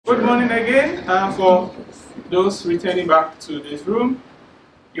morning again. For those returning back to this room,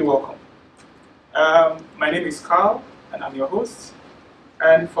 you're welcome. My name is Carl, and I'm your host.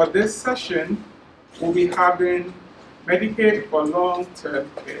 And for this session, we'll be having Medicaid for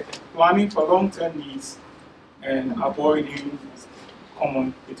long-term care, planning for long-term needs, and avoiding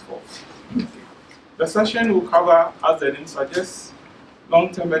common pitfalls. The session will cover, as the name suggests,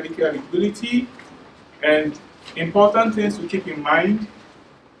 long-term Medicare eligibility and important things to keep in mind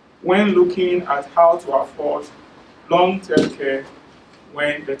when looking at how to afford long-term care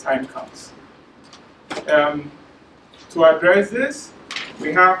when the time comes. To address this,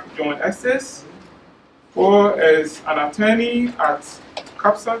 we have John Estes, who is an attorney at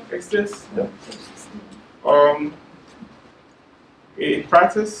CAPSA Estes. A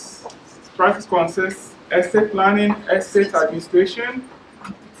practice consists estate planning, estate administration,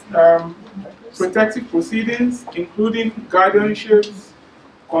 protective proceedings, including guardianships,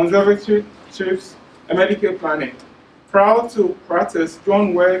 conservatorships, and Medicaid planning. Prior to practice,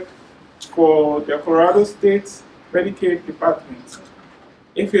 John worked for the Colorado State Medicaid Department.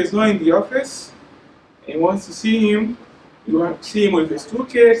 If he's not in the office and you want to see him, you want to see him with his 2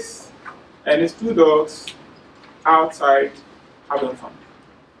 kids and his 2 dogs outside having fun.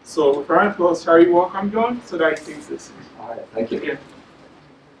 So, with round of applause, shall we welcome John so that he takes this? All right, thank you. Yeah.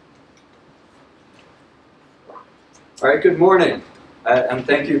 All right, good morning. And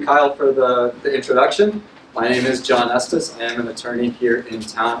thank you, Kyle, for the introduction. My name is John Estes. I am an attorney here in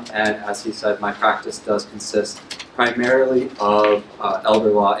town, and as he said, my practice does consist primarily of elder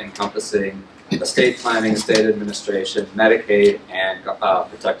law encompassing estate planning, estate administration, Medicaid, and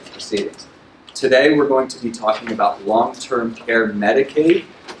protective proceedings. Today, we're going to be talking about long-term care Medicaid,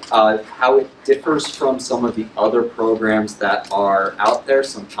 how it differs from some of the other programs that are out there,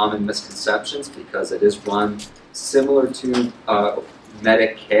 some common misconceptions, because it is run similar to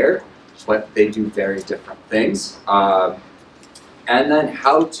Medicare, but they do very different things. And then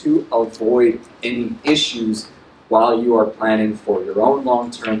how to avoid any issues while you are planning for your own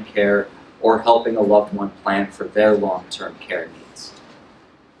long-term care or helping a loved one plan for their long-term care needs.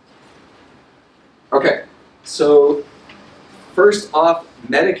 Okay, so first off,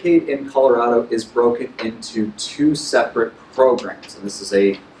 Medicaid in Colorado is broken into 2 separate programs. And this is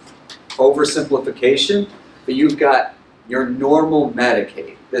a oversimplification, but you've got your normal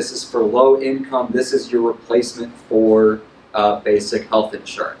Medicaid. This is for low income. This is your replacement for basic health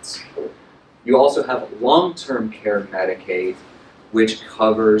insurance. You also have long-term care Medicaid, which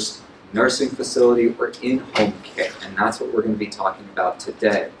covers nursing facility or in-home care, and that's what we're going to be talking about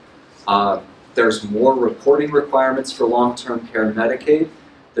today. There's more reporting requirements for long-term care Medicaid.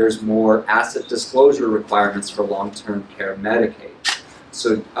 There's more asset disclosure requirements for long-term care Medicaid.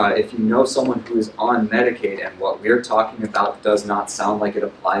 So if you know someone who is on Medicaid and what we're talking about does not sound like it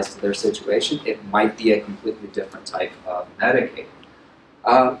applies to their situation, it might be a completely different type of Medicaid.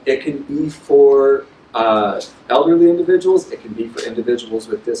 It can be for elderly individuals, it can be for individuals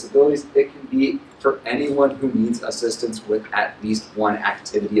with disabilities, it can be for anyone who needs assistance with at least one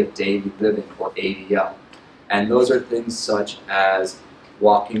activity of daily living, or ADL. And those are things such as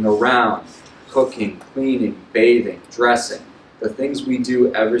walking around, cooking, cleaning, bathing, dressing. The things we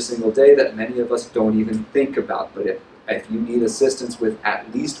do every single day that many of us don't even think about. But if you need assistance with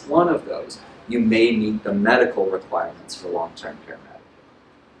at least one of those, you may meet the medical requirements for long-term care Medicaid.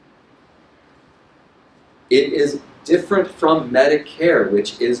 It is different from Medicare,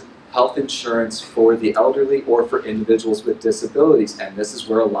 which is health insurance for the elderly or for individuals with disabilities. And this is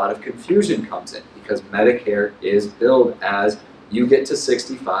where a lot of confusion comes in, because Medicare is billed as you get to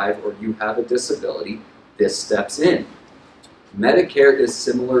 65 or you have a disability, this steps in. Medicare is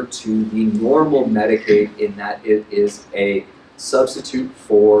similar to the normal Medicaid in that it is a substitute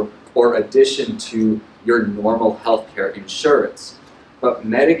for or addition to your normal healthcare insurance. But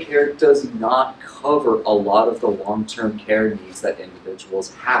Medicare does not cover a lot of the long-term care needs that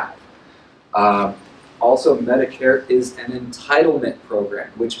individuals have. Also, Medicare is an entitlement program,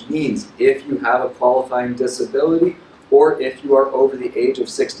 which means if you have a qualifying disability or if you are over the age of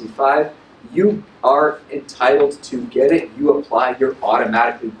 65, you are entitled to get it. You apply, you're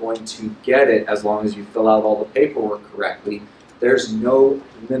automatically going to get it as long as you fill out all the paperwork correctly. There's no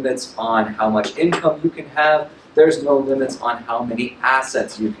limits on how much income you can have. There's no limits on how many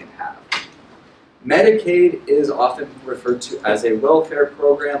assets you can have. Medicaid is often referred to as a welfare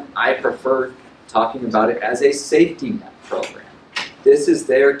program. I prefer talking about it as a safety net program. This is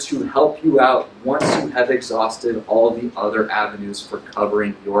there to help you out once you have exhausted all the other avenues for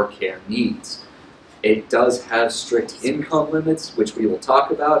covering your care needs. It does have strict income limits, which we will talk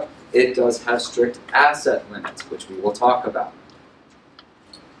about. It does have strict asset limits, which we will talk about.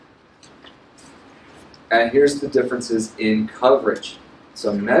 And here's the differences in coverage.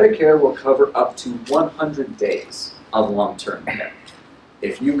 So Medicare will cover up to 100 days of long-term care.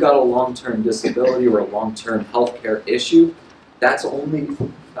 If you've got a long-term disability or a long-term health care issue, that's only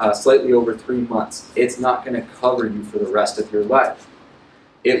slightly over 3 months. It's not going to cover you for the rest of your life.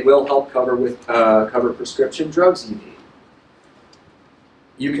 It will help cover prescription drugs you need.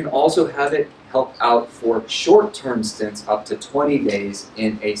 You can also have it help out for short-term stints up to 20 days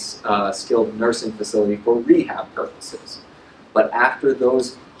in a skilled nursing facility for rehab purposes. But after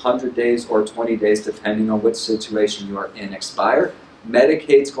those 100 days or 20 days, depending on which situation you are in, expire,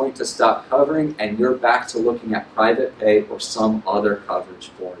 Medicaid's going to stop covering and you're back to looking at private pay or some other coverage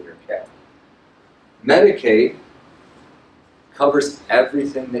for your care. Medicaid covers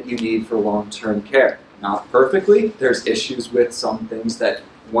everything that you need for long-term care. Not perfectly. There's issues with some things that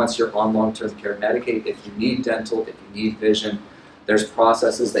once you're on long-term care Medicaid, if you need dental, if you need vision, there's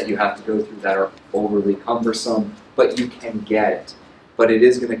processes that you have to go through that are overly cumbersome, but you can get it. But it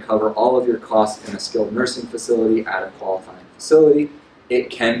is going to cover all of your costs in a skilled nursing facility at a qualifying facility. It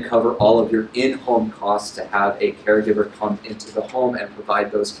can cover all of your in-home costs to have a caregiver come into the home and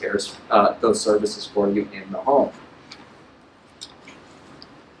provide those services for you in the home.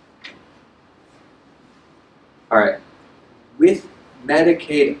 All right, with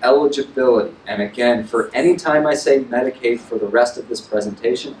Medicaid eligibility, and again, for any time I say Medicaid for the rest of this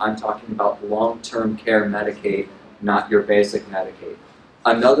presentation, I'm talking about long-term care Medicaid, not your basic Medicaid.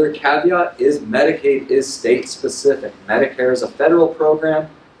 Another caveat is Medicaid is state-specific. Medicare is a federal program.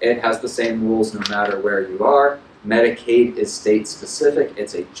 It has the same rules no matter where you are. Medicaid is state-specific.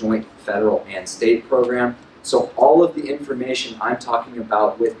 It's a joint federal and state program. So all of the information I'm talking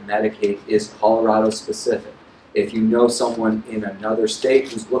about with Medicaid is Colorado-specific. If you know someone in another state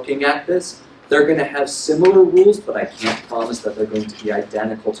who's looking at this, they're going to have similar rules, but I can't promise that they're going to be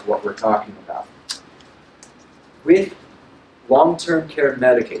identical to what we're talking about. With long-term care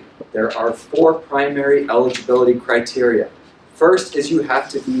Medicaid, there are 4 primary eligibility criteria. First is you have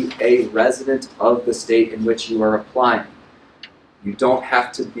to be a resident of the state in which you are applying. You don't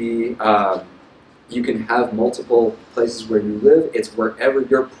have to be, you can have multiple places where you live. It's wherever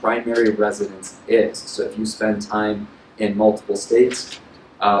your primary residence is. So if you spend time in multiple states,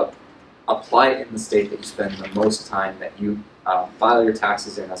 apply in the state that you spend the most time, that you file your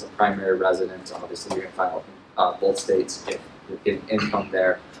taxes in as a primary resident. Obviously, you're going to file both states if in income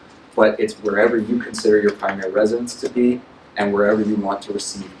there, but it's wherever you consider your primary residence to be and wherever you want to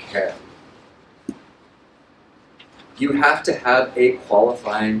receive care. You have to have a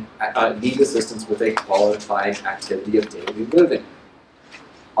qualifying, need assistance with a qualifying activity of daily living.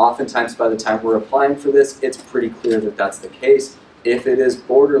 Oftentimes by the time we're applying for this, it's pretty clear that that's the case. If it is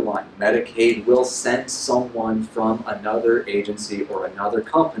borderline, Medicaid will send someone from another agency or another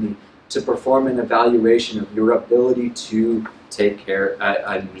company to perform an evaluation of your ability to take care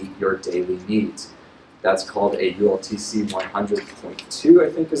and meet your daily needs. That's called a ULTC 100.2, I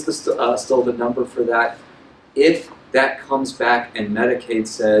think is still the number for that. If that comes back and Medicaid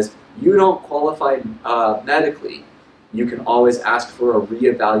says you don't qualify medically, you can always ask for a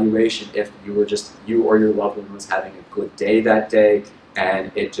reevaluation if you or your loved one was having a good day that day and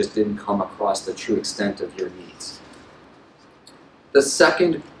it just didn't come across the true extent of your needs. The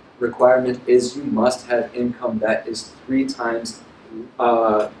second requirement is you must have income that is 3 times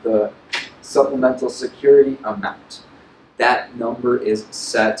the supplemental security amount. That number is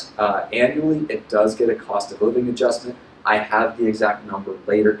set annually. It does get a cost of living adjustment. I have the exact number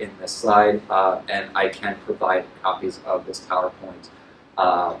later in this slide, and I can provide copies of this PowerPoint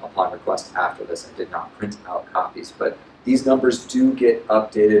upon request after this. I did not print out copies, but these numbers do get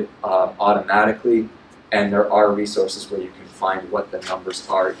updated automatically, and there are resources where you can find what the numbers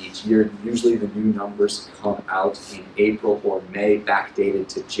are each year. Usually the new numbers come out in April or May, backdated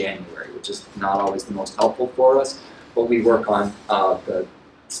to January, which is not always the most helpful for us, but we work on the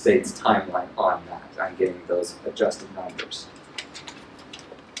state's timeline on that, on getting those adjusted numbers.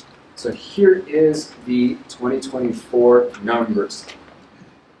 So here is the 2024 numbers.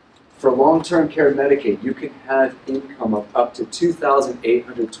 For long-term care Medicaid, you can have income of up to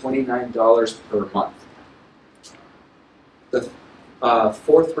 $2,829 per month. The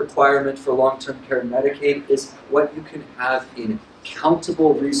fourth requirement for long-term care Medicaid is what you can have in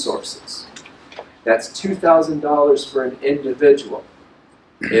countable resources. That's $2,000 for an individual.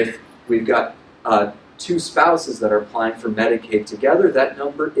 If we've got 2 spouses that are applying for Medicaid together, that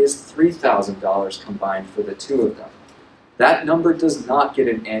number is $3,000 combined for the 2 of them. That number does not get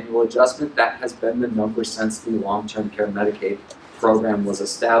an annual adjustment. That has been the number since the long-term care Medicaid program was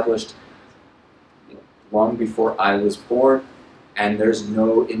established long before I was born. And there's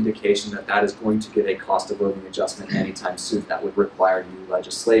no indication that that is going to get a cost of living adjustment anytime soon. That would require new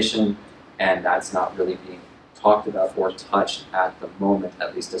legislation, and that's not really being talked about or touched at the moment,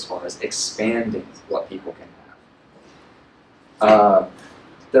 at least as far as expanding what people can have.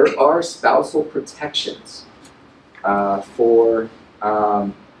 There are spousal protections for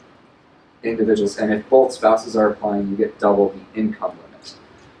individuals, and if both spouses are applying, you get double the income limit.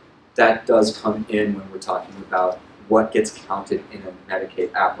 That does come in when we're talking about what gets counted in a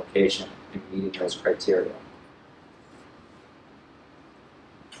Medicaid application and meeting those criteria.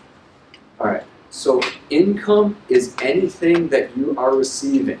 All right, so income is anything that you are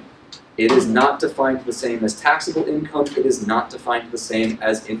receiving. It is not defined the same as taxable income. It is not defined the same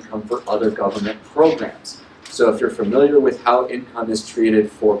as income for other government programs. So if you're familiar with how income is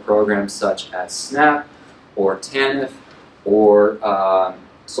treated for programs such as SNAP or TANF or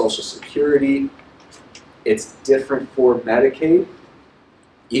Social Security, it's different for Medicaid.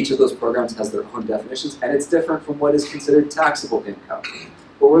 Each of those programs has their own definitions, and it's different from what is considered taxable income.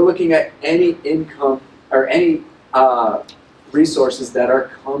 But we're looking at any income or any resources that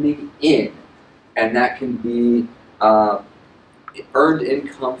are coming in, and that can be earned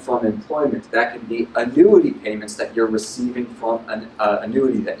income from employment. That can be annuity payments that you're receiving from an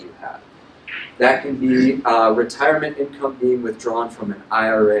annuity that you have. That can be retirement income being withdrawn from an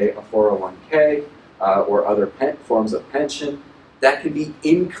IRA, a 401k, or other forms of pension. That can be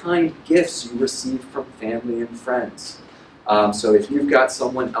in-kind gifts you receive from family and friends. So if you've got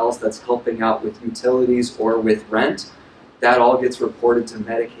someone else that's helping out with utilities or with rent, that all gets reported to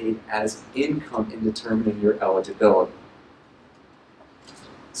Medicaid as income in determining your eligibility.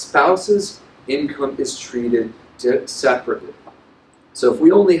 Spouses' income is treated separately. So if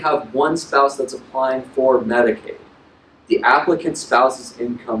we only have one spouse that's applying for Medicaid, the applicant spouse's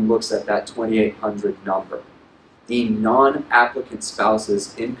income looks at that 2,800 number. The non-applicant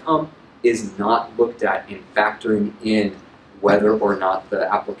spouse's income is not looked at in factoring in whether or not the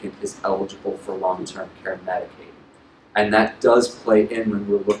applicant is eligible for long-term care Medicaid. And that does play in when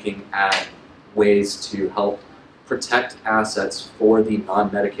we're looking at ways to help protect assets for the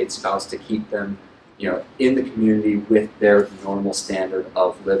non-Medicaid spouse to keep them, in the community with their normal standard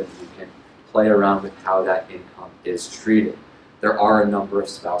of living. You can play around with how that income is treated. There are a number of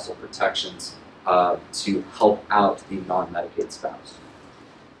spousal protections to help out the non-Medicaid spouse.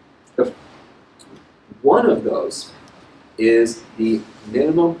 One of those is the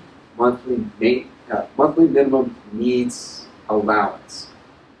minimum monthly minimum needs allowance.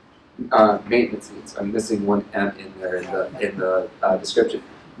 Maintenance needs. I'm missing one M in there in the description.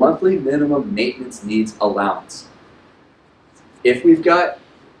 Monthly minimum maintenance needs allowance. If we've got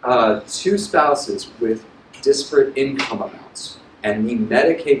two spouses with disparate income amounts, and the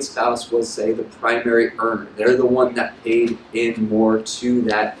Medicaid spouse was, say, the primary earner, they're the one that paid in more to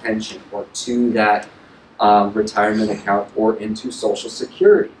that pension or to that retirement account or into Social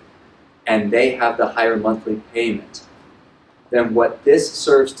Security, and they have the higher monthly payment, then what this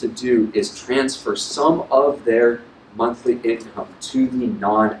serves to do is transfer some of their monthly income to the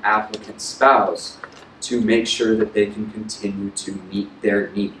non-applicant spouse to make sure that they can continue to meet their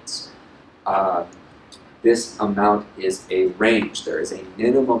needs. This amount is a range. There is a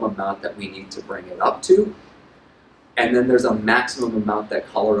minimum amount that we need to bring it up to, and then there's a maximum amount that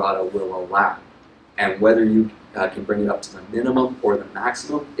Colorado will allow. And whether you can bring it up to the minimum or the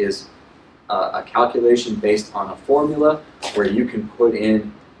maximum is a calculation based on a formula where you can put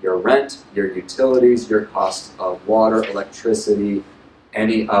in your rent, your utilities, your cost of water, electricity,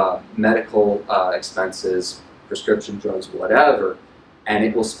 any medical expenses, prescription drugs, whatever, and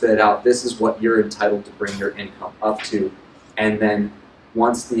it will spit out, this is what you're entitled to bring your income up to. And then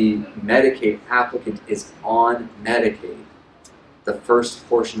once the Medicaid applicant is on Medicaid, the first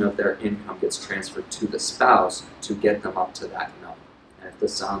portion of their income gets transferred to the spouse to get them up to that number. And if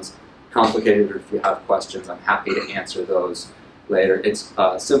this sounds complicated or if you have questions, I'm happy to answer those later. Its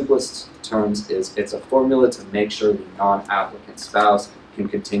simplest terms is it's a formula to make sure the non-applicant spouse can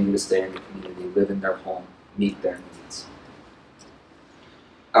continue to stay in the community, live in their home, meet their needs.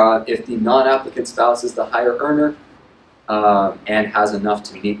 If the non-applicant spouse is the higher earner and has enough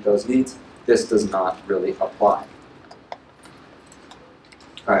to meet those needs, this does not really apply.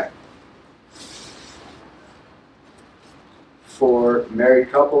 All right. For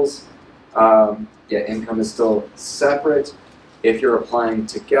married couples, income is still separate. If you're applying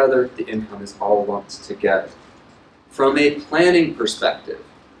together, the income is all lumped together. From a planning perspective,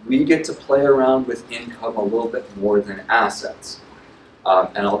 we get to play around with income a little bit more than assets.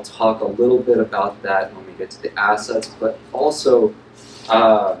 And I'll talk a little bit about that when we get to the assets, but also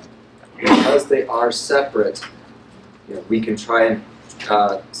because they are separate, we can try and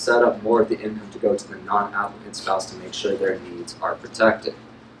set up more of the income to go to the non-applicant spouse to make sure their needs are protected.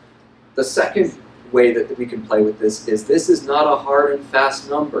 The second way that we can play with this is not a hard and fast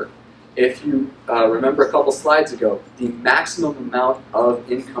number. If you remember a couple slides ago, the maximum amount of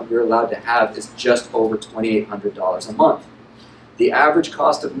income you're allowed to have is just over $2,800 a month. The average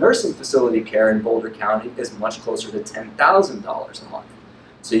cost of nursing facility care in Boulder County is much closer to $10,000 a month.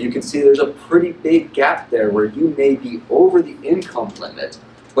 So you can see there's a pretty big gap there where you may be over the income limit,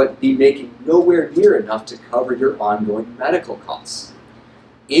 but be making nowhere near enough to cover your ongoing medical costs.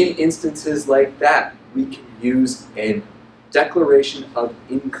 In instances like that, we can use a declaration of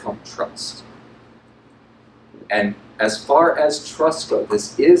income trust. And as far as trusts go,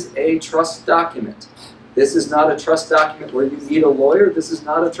 this is a trust document. This is not a trust document where you need a lawyer. This is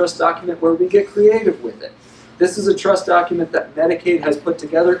not a trust document where we get creative with it. This is a trust document that Medicaid has put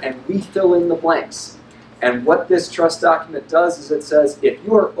together, and we fill in the blanks. And what this trust document does is it says if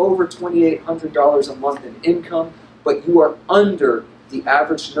you are over $2,800 a month in income, but you are under the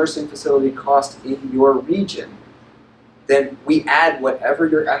average nursing facility cost in your region, then we add whatever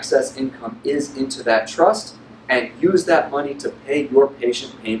your excess income is into that trust and use that money to pay your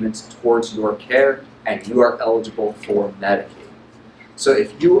patient payments towards your care, and you are eligible for Medicaid. So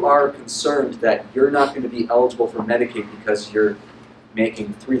if you are concerned that you're not going to be eligible for Medicaid because you're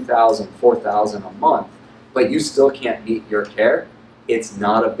making $3,000, $4,000 a month, but you still can't meet your care, it's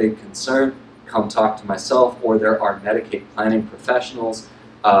not a big concern. Come talk to myself, or there are Medicaid planning professionals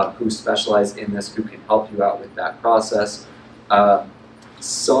who specialize in this who can help you out with that process.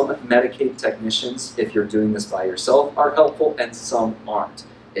 Some Medicaid technicians, if you're doing this by yourself, are helpful, and some aren't.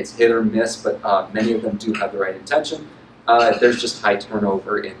 It's hit or miss, but many of them do have the right intention. There's just high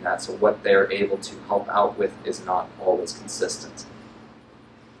turnover in that, so what they're able to help out with is not always consistent.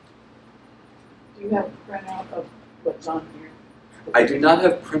 Do you have a printout of what's on here? I do not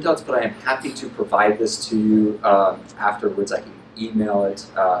have printouts, but I am happy to provide this to you afterwards. I can email it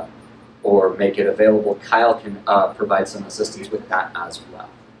or make it available. Kyle can provide some assistance with that as well.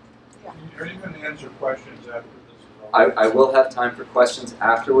 Are you going to answer questions after this is all? I will have time for questions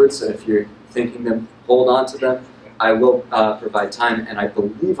afterwards, so if you're thinking them, hold on to them. I will provide time, and I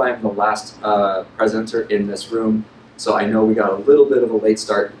believe I am the last presenter in this room, so I know we got a little bit of a late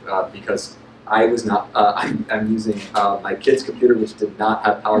start because I was not, I'm using my kid's computer, which did not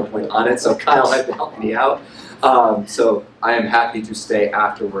have PowerPoint on it, so Kyle had to help me out. So I am happy to stay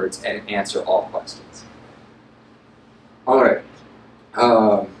afterwards and answer all questions. All right.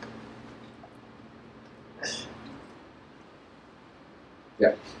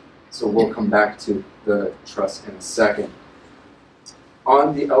 Yeah, so we'll come back to the trust in a second.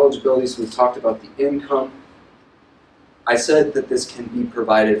 On the eligibility, so we've talked about the income. I said that this can be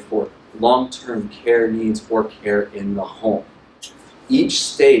provided for long-term care needs or care in the home. Each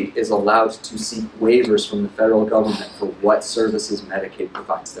state is allowed to seek waivers from the federal government for what services Medicaid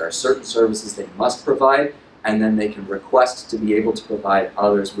provides. There are certain services they must provide, and then they can request to be able to provide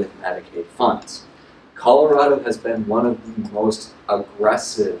others with Medicaid funds. Colorado has been one of the most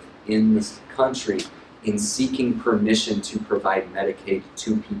aggressive in this country in seeking permission to provide Medicaid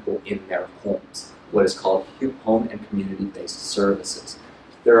to people in their homes, what is called home and community-based services.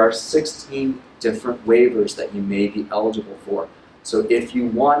 There are 16 different waivers that you may be eligible for. So if you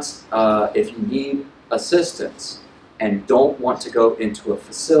want, if you need assistance and don't want to go into a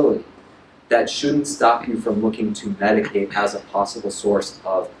facility, that shouldn't stop you from looking to Medicaid as a possible source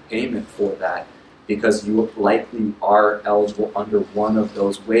of payment for that, because you likely are eligible under one of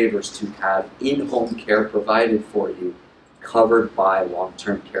those waivers to have in-home care provided for you, covered by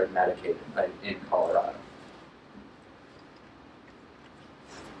long-term care Medicaid in Colorado.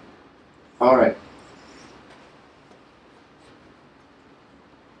 All right.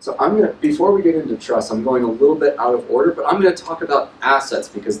 So I'm going to, before we get into trust, I'm going a little bit out of order, but I'm going to talk about assets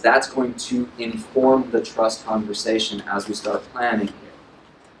because that's going to inform the trust conversation as we start planning here.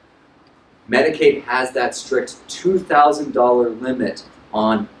 Medicaid has that strict $2,000 limit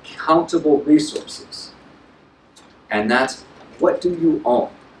on countable resources. And that's, what do you own?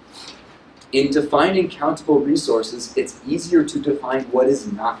 In defining countable resources, it's easier to define what is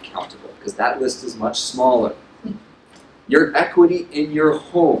not countable, because that list is much smaller. Your equity in your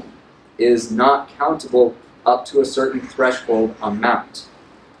home is not countable up to a certain threshold amount.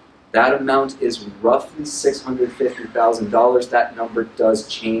 That amount is roughly $650,000. That number does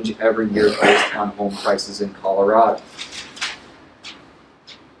change every year based on home prices in Colorado.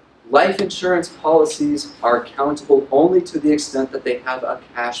 Life insurance policies are countable only to the extent that they have a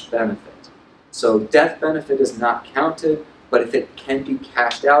cash benefit. So death benefit is not counted, but if it can be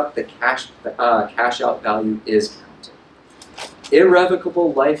cashed out, the cash out value is counted.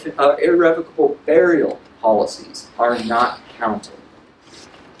 Irrevocable burial policies are not counted.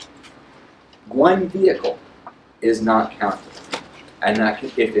 One vehicle is not counted. And that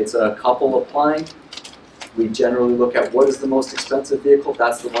can, if it's a couple applying, we generally look at what is the most expensive vehicle.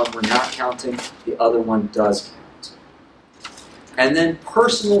 That's the one we're not counting. The other one does count. And then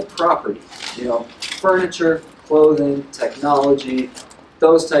personal property, furniture, clothing, technology,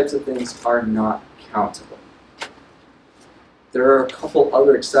 those types of things are not countable. There are a couple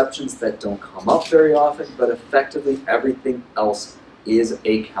other exceptions that don't come up very often, but effectively everything else is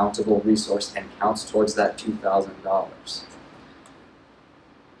a countable resource and counts towards that $2,000.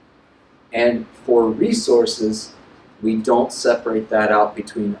 And for resources, we don't separate that out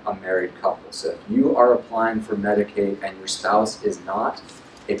between a married couple. So if you are applying for Medicaid and your spouse is not,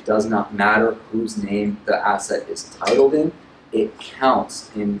 it does not matter whose name the asset is titled in. It counts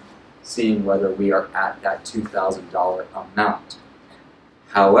in seeing whether we are at that $2,000 amount.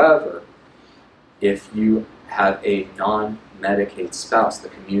 However, if you have a non-Medicaid spouse, the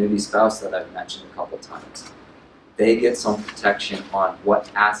community spouse that I've mentioned a couple times, they get some protection on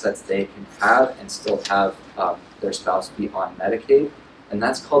what assets they can have and still have their spouse be on Medicaid, and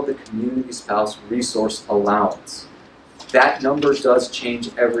that's called the Community Spouse Resource Allowance. That number does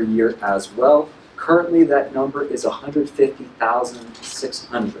change every year as well. Currently, that number is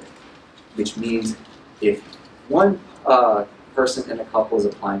 $150,600, which means if one person in a couple is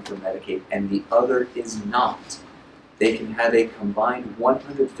applying for Medicaid and the other is not, they can have a combined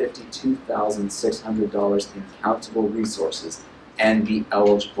 $152,600 in countable resources and be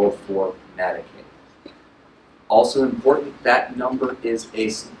eligible for Medicaid. Also important, that number is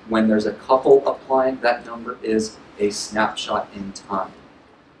when there's a couple applying, that number is a snapshot in time.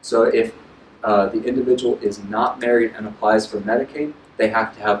 So if the individual is not married and applies for Medicaid, they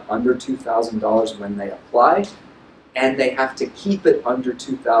have to have under $2,000 when they apply, and they have to keep it under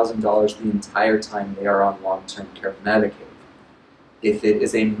 $2,000 the entire time they are on long-term care Medicaid. If it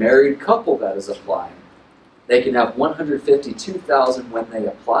is a married couple that is applying, they can have $152,000 when they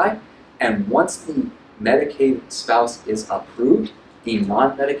apply, and once the Medicaid spouse is approved, the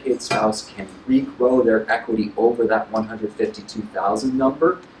non-Medicaid spouse can regrow their equity over that $152,000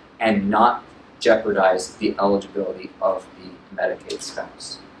 number and not jeopardize the eligibility of the Medicaid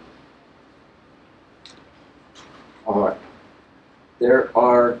spouse. All right. There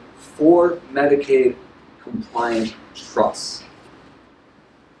are 4 Medicaid compliant trusts.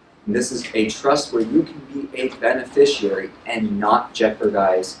 And this is a trust where you can be a beneficiary and not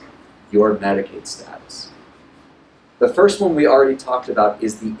jeopardize your Medicaid status. The first one we already talked about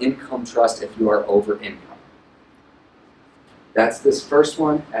is the income trust if you are over income. That's this first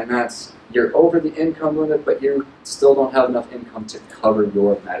one, and that's you're over the income limit, but you still don't have enough income to cover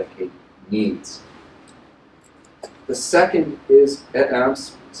your Medicaid needs. The second is, I'm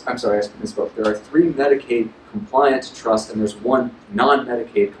sorry, I misspoke. There are 3 Medicaid compliant trusts, and there's 1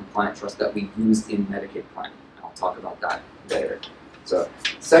 non-Medicaid compliant trust that we use in Medicaid Prime. I'll talk about that later. So,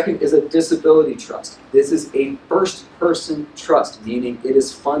 second is a disability trust. This is a first-person trust, meaning it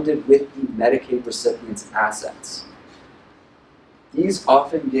is funded with the Medicaid recipient's assets. These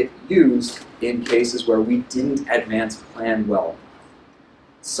often get used in cases where we didn't advance plan well.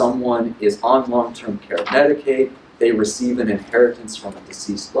 Someone is on long-term care Medicaid, they receive an inheritance from a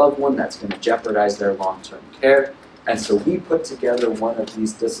deceased loved one that's going to jeopardize their long-term care, and so we put together one of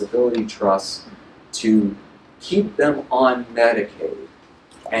these disability trusts to keep them on Medicaid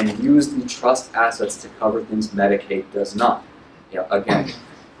and use the trust assets to cover things Medicaid does not. Again,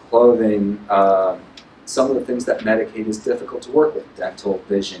 clothing, some of the things that Medicaid is difficult to work with, dental,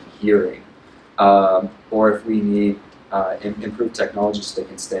 vision, hearing, or if we need improved technology so they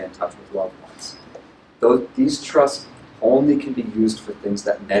can stay in touch with loved ones. These trusts only can be used for things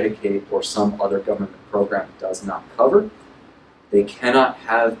that Medicaid or some other government program does not cover. They cannot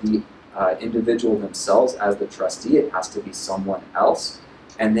have the individual themselves as the trustee. It has to be someone else.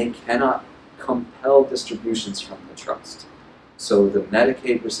 And they cannot compel distributions from the trust. So the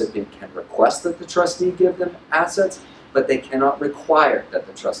Medicaid recipient can request that the trustee give them assets, but they cannot require that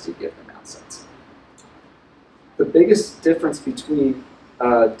the trustee give them assets. The biggest difference between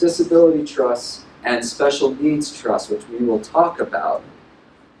disability trusts and special needs trusts, which we will talk about,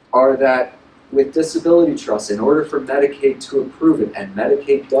 are that with disability trusts, in order for Medicaid to approve it, and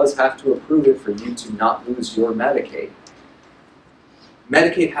Medicaid does have to approve it for you to not lose your Medicaid,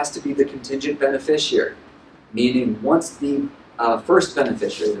 Medicaid has to be the contingent beneficiary, meaning once the first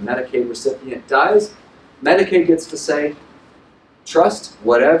beneficiary, the Medicaid recipient, dies, Medicaid gets to say, trust,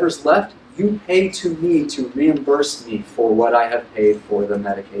 whatever's left, you pay to me to reimburse me for what I have paid for the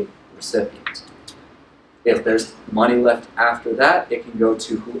Medicaid recipient. If there's money left after that, it can go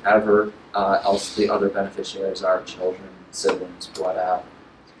to whoever else the other beneficiaries are, children, siblings, whatever.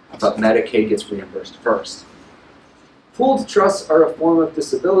 But Medicaid gets reimbursed first. Pooled trusts are a form of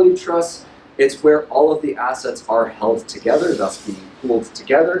disability trust. It's where all of the assets are held together, thus being pooled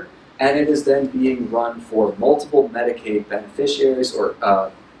together, and it is then being run for multiple Medicaid beneficiaries or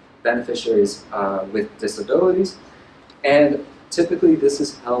beneficiaries with disabilities. And typically this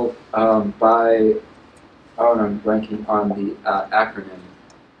is held by, oh, and I'm blanking on the acronym.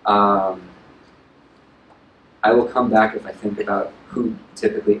 I will come back if I think about who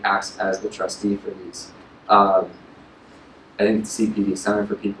typically acts as the trustee for these. I think it's CPD, Center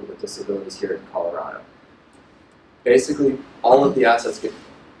for People with Disabilities here in Colorado. Basically, all of the assets get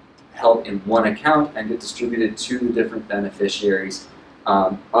held in one account and get distributed to the different beneficiaries.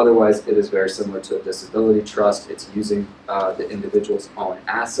 Otherwise, it is very similar to a disability trust. It's using the individual's own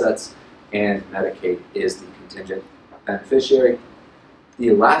assets, and Medicaid is the contingent beneficiary.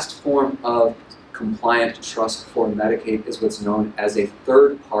 The last form of compliant trust for Medicaid is what's known as a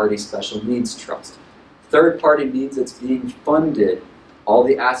third-party special needs trust. Third-party means it's being funded. All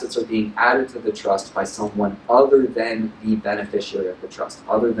the assets are being added to the trust by someone other than the beneficiary of the trust,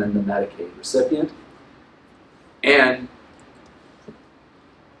 other than the Medicaid recipient. And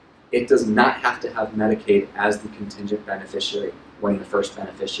it does not have to have Medicaid as the contingent beneficiary when the first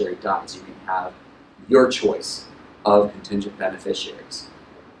beneficiary dies. You can have your choice of contingent beneficiaries.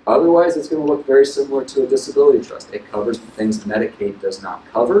 Otherwise, it's going to look very similar to a disability trust. It covers the things Medicaid does not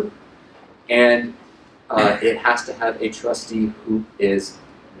cover, and it has to have a trustee who is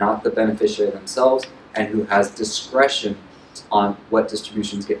not the beneficiary themselves and who has discretion on what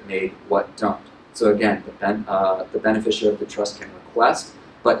distributions get made, what don't. So again, the beneficiary of the trust can request,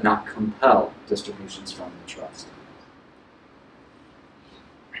 but not compel distributions from the trust.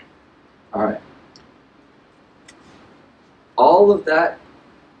 All right. All of that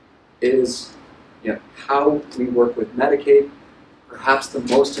is, how we work with Medicaid. Perhaps the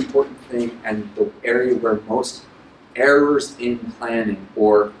most important thing and the area where most errors in planning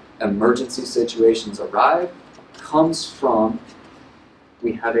or emergency situations arrive comes from,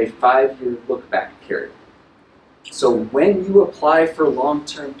 we have a 5-year look-back period. So when you apply for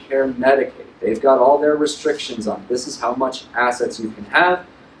long-term care Medicaid, they've got all their restrictions on this is how much assets you can have,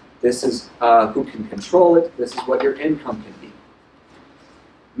 this is who can control it, this is what your income can be.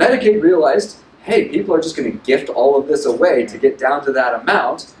 Medicaid realized, hey, people are just going to gift all of this away to get down to that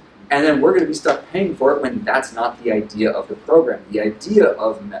amount, and then we're going to be stuck paying for it when that's not the idea of the program. The idea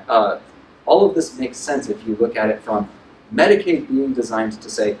of all of this makes sense if you look at it from Medicaid being designed to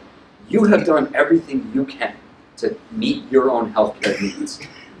say, you have done everything you can to meet your own healthcare needs.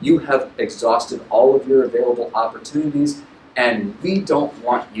 You have exhausted all of your available opportunities, and we don't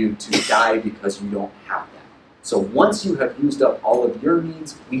want you to die because you don't have that. So once you have used up all of your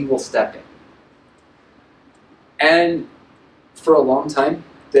needs, we will step in. And for a long time,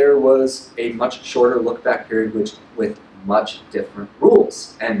 there was a much shorter look-back period with much different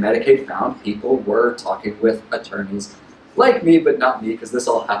rules. And Medicaid found people were talking with attorneys like me, but not me, because this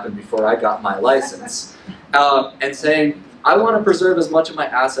all happened before I got my license, and saying, I want to preserve as much of my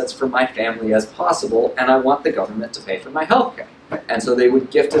assets for my family as possible, and I want the government to pay for my health care. And so they would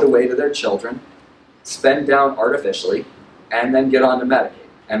gift it away to their children, spend down artificially, and then get on to Medicaid.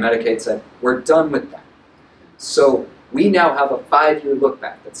 And Medicaid said, we're done with that. So we now have a 5-year look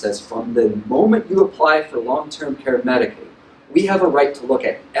back that says from the moment you apply for long-term care Medicaid, we have a right to look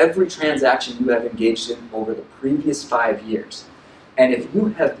at every transaction you have engaged in over the previous 5 years. And if you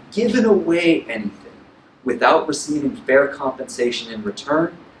have given away anything without receiving fair compensation in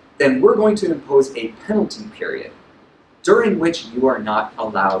return, then we're going to impose a penalty period during which you are not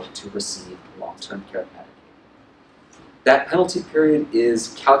allowed to receive long-term care Medicaid. That penalty period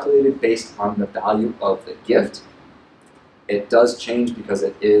is calculated based on the value of the gift. It does change because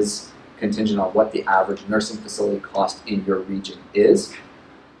it is contingent on what the average nursing facility cost in your region is.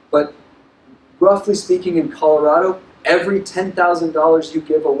 But roughly speaking, in Colorado, every $10,000 you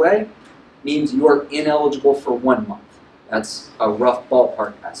give away means you are ineligible for 1 month. That's a rough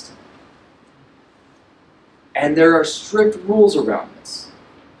ballpark estimate. And there are strict rules around this,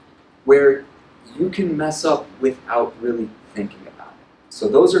 where you can mess up without really thinking about it. So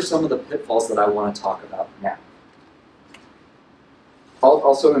those are some of the pitfalls that I want to talk about now.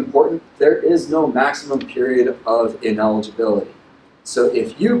 Also important, there is no maximum period of ineligibility. So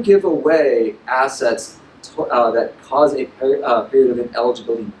if you give away assets that cause a period of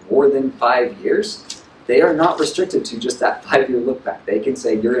ineligibility more than 5 years, they are not restricted to just that 5-year look back. They can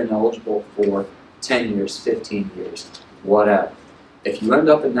say you're ineligible for 10 years, 15 years, whatever. If you end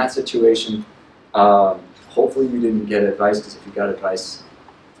up in that situation, Hopefully you didn't get advice, because if you got advice,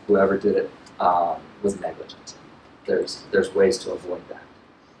 whoever did it was negligent. There's ways to avoid that.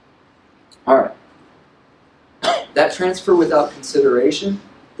 All right. That transfer without consideration,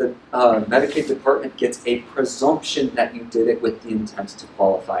 the Medicaid department gets a presumption that you did it with the intent to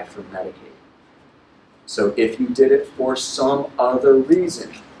qualify for Medicaid. So if you did it for some other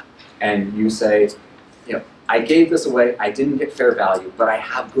reason, and you say, you know, I gave this away, I didn't get fair value, but I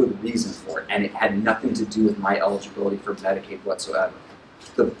have good reason for it, and it had nothing to do with my eligibility for Medicaid whatsoever.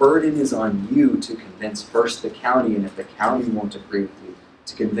 The burden is on you to convince first the county, and if the county won't agree with you,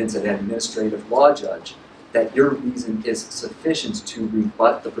 to convince an administrative law judge that your reason is sufficient to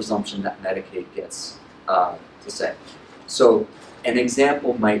rebut the presumption that Medicaid gets to say. So an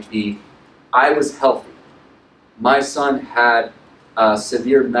example might be, I was healthy. My son had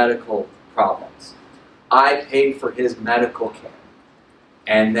severe medical problems. I paid for his medical care.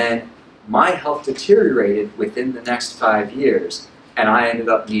 And then my health deteriorated within the next 5 years, and I ended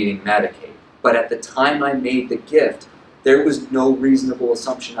up needing Medicaid. But at the time I made the gift, there was no reasonable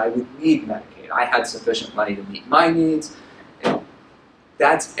assumption I would need Medicaid. I had sufficient money to meet my needs. You know,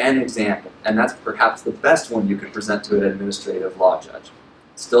 that's an example, and that's perhaps the best one you could present to an administrative law judge.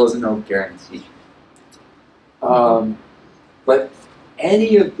 Still isn't no guarantee. But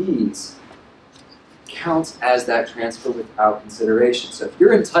any of these counts as that transfer without consideration. So if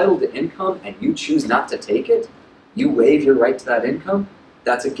you're entitled to income and you choose not to take it, you waive your right to that income,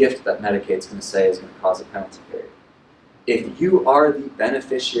 that's a gift that Medicaid's going to say is going to cause a penalty period. If you are the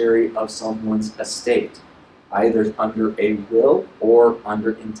beneficiary of someone's estate, either under a will or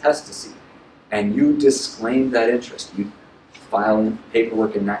under intestacy, and you disclaim that interest, you file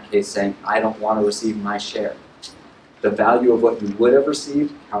paperwork in that case saying, I don't want to receive my share, the value of what you would have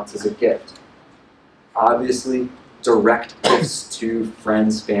received counts as a gift. Obviously, direct gifts to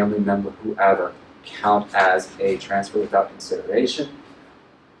friends, family member, whoever, count as a transfer without consideration.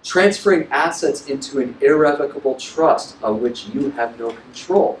 Transferring assets into an irrevocable trust of which you have no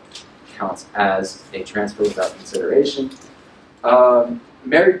control counts as a transfer without consideration.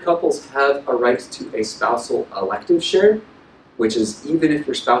 Married couples have a right to a spousal elective share, which is even if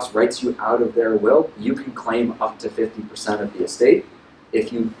your spouse writes you out of their will, you can claim up to 50% of the estate.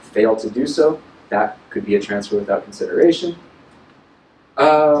 If you fail to do so, that could be a transfer without consideration.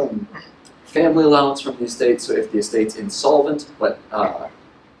 Family allowance from the estate, so if the estate's insolvent, but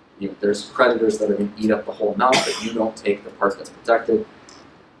there's creditors that are going to eat up the whole amount, but you don't take the part that's protected.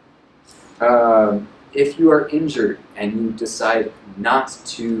 If you are injured and you decide not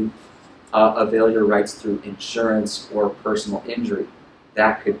to avail your rights through insurance or personal injury,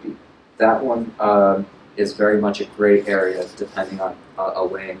 that could be. That one is very much a gray area depending on a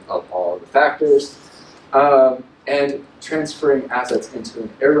weighing of all of the factors. And transferring assets into an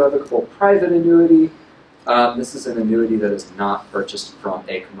irrevocable private annuity. This is an annuity that is not purchased from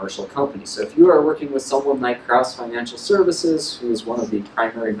a commercial company. So if you are working with someone like Crouse Financial Services, who is one of the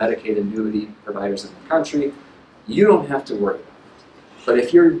primary Medicaid annuity providers in the country, you don't have to worry about it. But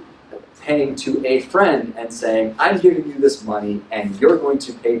if you're paying to a friend and saying, I'm giving you this money and you're going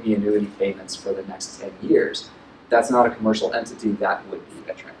to pay me annuity payments for the next 10 years, that's not a commercial entity, that would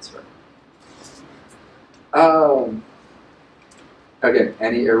be a transfer. Again,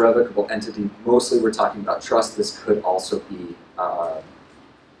 any irrevocable entity, mostly we're talking about trust. This could also be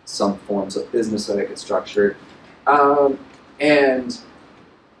some forms of business that it gets structured. And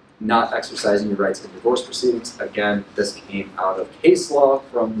not exercising your rights in divorce proceedings. Again, this came out of case law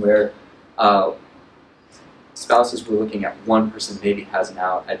from where spouses were looking at one person maybe has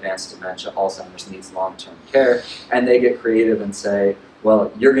now advanced dementia, Alzheimer's, needs long-term care, and they get creative and say,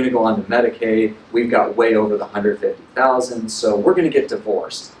 well, you're going to go on to Medicaid, we've got way over the $150,000, so we're going to get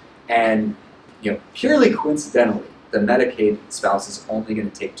divorced. And purely coincidentally, the Medicaid spouse is only going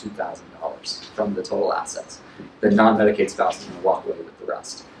to take $2,000 from the total assets. The non-Medicaid spouse is going to walk away with the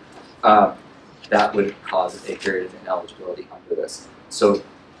rest. That would cause a period of ineligibility under this. So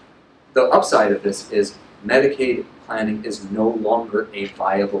the upside of this is Medicaid planning is no longer a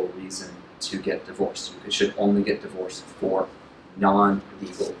viable reason to get divorced. You should only get divorced for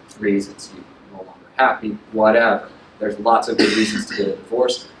non-legal reasons. You're no longer happy, whatever. There's lots of good reasons to get a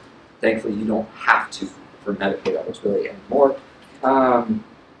divorce. Thankfully, you don't have to for Medicaid eligibility anymore. And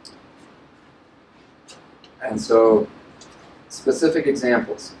so, specific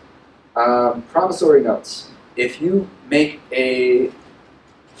examples. Promissory notes. If you make a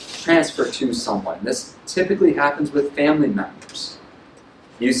transfer to someone, this typically happens with family members.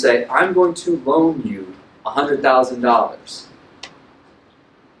 You say, I'm going to loan you $100,000.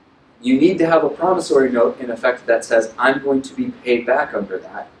 You need to have a promissory note in effect that says, I'm going to be paid back under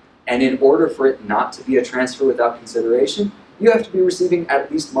that. And in order for it not to be a transfer without consideration, you have to be receiving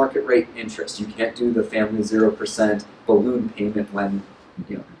at least market rate interest. You can't do the family 0% balloon payment when,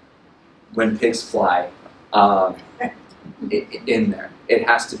 when pigs fly in there. It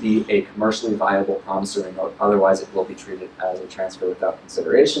has to be a commercially viable promissory note, otherwise it will be treated as a transfer without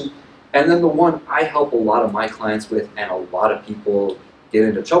consideration. And then the one I help a lot of my clients with and a lot of people get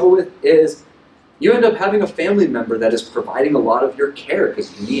into trouble with is you end up having a family member that is providing a lot of your care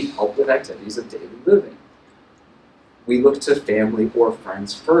because you need help with activities of daily living. We look to family or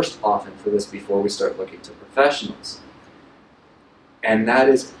friends first often for this before we start looking to professionals. And that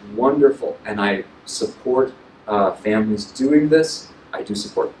is wonderful, and I support families doing this. I do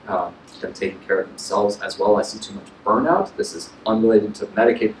support them taking care of themselves as well. I see too much burnout. This is unrelated to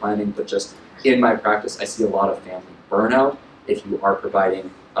Medicaid planning, but just in my practice, I see a lot of family burnout. If you are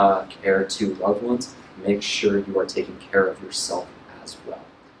providing care to loved ones, make sure you are taking care of yourself as well.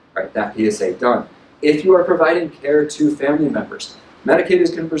 All right, that PSA done. If you are providing care to family members, Medicaid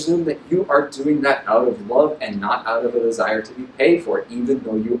is going to presume that you are doing that out of love and not out of a desire to be paid for it, even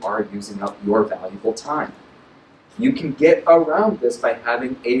though you are using up your valuable time. You can get around this by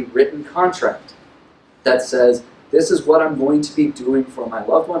having a written contract that says, this is what I'm going to be doing for my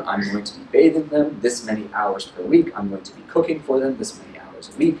loved one. I'm going to be bathing them this many hours per week. I'm going to be cooking for them this many hours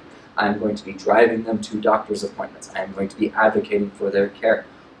a week. I'm going to be driving them to doctor's appointments. I'm going to be advocating for their care.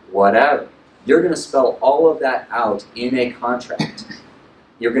 Whatever. You're going to spell all of that out in a contract.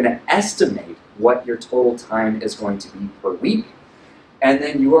 You're going to estimate what your total time is going to be per week. And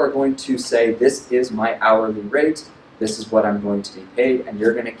then you are going to say, this is my hourly rate, this is what I'm going to be paid, and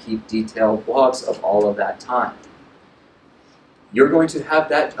you're going to keep detailed logs of all of that time. You're going to have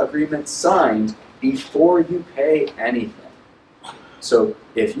that agreement signed before you pay anything. So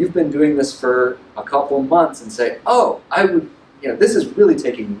if you've been doing this for a couple months and say, oh, this is really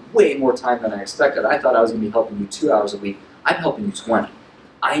taking way more time than I expected. I thought I was going to be helping you 2 hours a week. I'm helping you 20.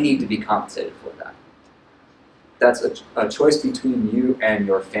 I need to be compensated for that. That's a choice between you and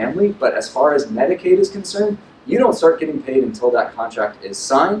your family, but as far as Medicaid is concerned, you don't start getting paid until that contract is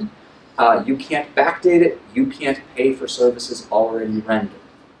signed. You can't backdate it. You can't pay for services already rendered.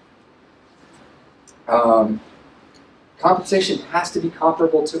 Compensation has to be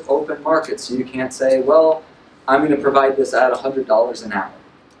comparable to open market, so you can't say, well, I'm going to provide this at $100 an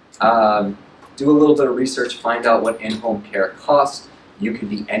hour. Do a little bit of research, find out what in-home care costs. You can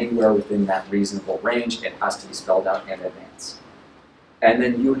be anywhere within that reasonable range. It has to be spelled out in advance. And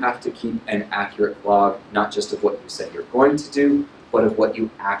then you have to keep an accurate log, not just of what you say you're going to do, but of what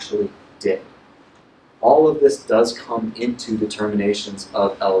you actually did. All of this does come into determinations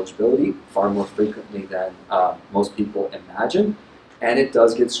of eligibility far more frequently than most people imagine, and it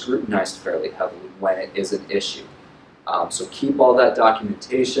does get scrutinized fairly heavily when it is an issue. So keep all that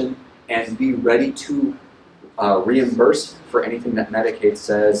documentation and be ready to reimburse for anything that Medicaid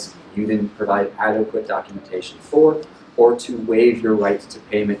says you didn't provide adequate documentation for, or to waive your right to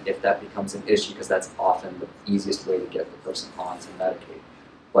payment if that becomes an issue, because that's often the easiest way to get the person onto Medicaid.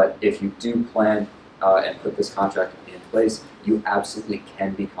 But if you do plan and put this contract in place, you absolutely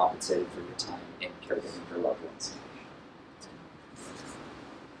can be compensated for your time in caregiving for loved ones.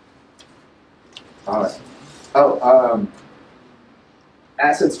 All right.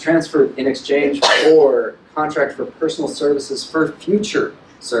 Assets transferred in exchange for contract for personal services for future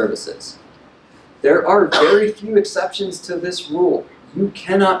services. There are very few exceptions to this rule. You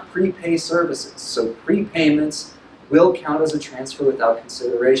cannot prepay services, so prepayments will count as a transfer without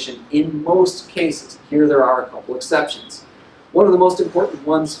consideration in most cases. Here there are a couple exceptions. One of the most important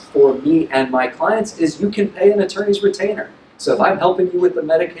ones for me and my clients is you can pay an attorney's retainer. So if I'm helping you with the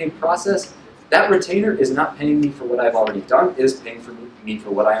Medicaid process, that retainer is not paying me for what I've already done, it is paying for me for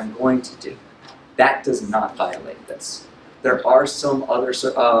what I am going to do. That does not violate this. There are some other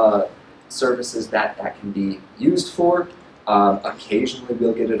services that can be used for. Occasionally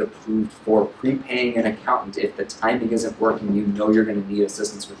we'll get it approved for prepaying an accountant. If the timing isn't working, you know you're going to need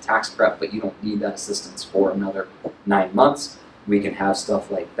assistance with tax prep, but you don't need that assistance for another 9 months. We can have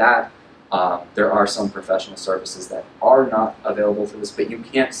stuff like that. There are some professional services that are not available for this, but you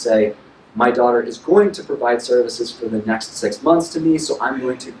can't say, my daughter is going to provide services for the next 6 months to me, so I'm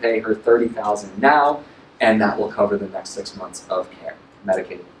going to pay her $30,000 now, and that will cover the next 6 months of care.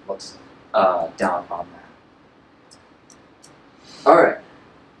 Medicaid looks down on that. All right.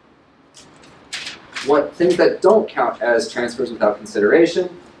 What things that don't count as transfers without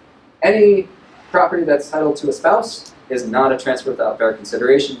consideration? Any property that's titled to a spouse is not a transfer without fair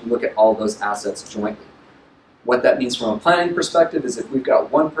consideration. You look at all those assets jointly. What that means from a planning perspective is if we've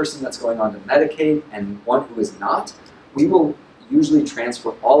got one person that's going on to Medicaid and one who is not, we will usually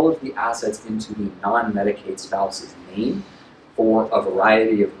transfer all of the assets into the non-Medicaid spouse's name for a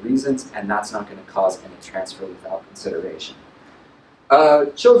variety of reasons, and that's not going to cause any transfer without consideration.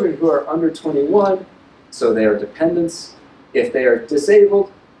 Children who are under 21, so they are dependents, if they are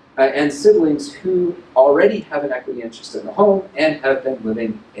disabled, and siblings who already have an equity interest in the home and have been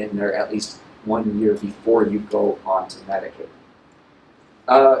living in there at least 1 year before you go on to Medicaid.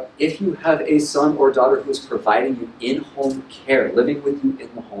 If you have a son or daughter who is providing you in-home care, living with you in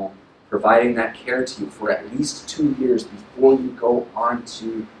the home, providing that care to you for at least 2 years before you go on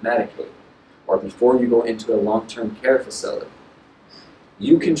to Medicaid, or before you go into a long-term care facility,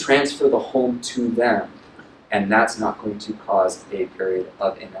 you can transfer the home to them, and that's not going to cause a period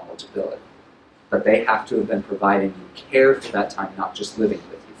of ineligibility. But they have to have been providing you care for that time, not just living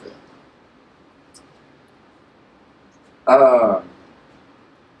with you for that.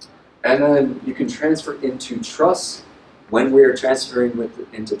 And then you can transfer into trust. When we are transferring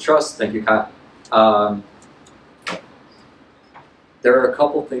into trust, thank you, Kyle, there are a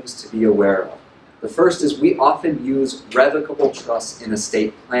couple things to be aware of. The first is we often use revocable trusts in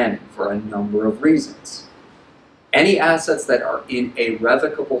estate planning for a number of reasons. Any assets that are in a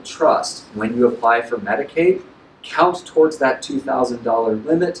revocable trust, when you apply for Medicaid, count towards that $2,000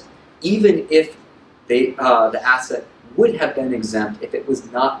 limit, even if the asset would have been exempt if it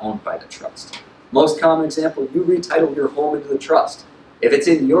was not owned by the trust. Most common example, you retitle your home into the trust. If it's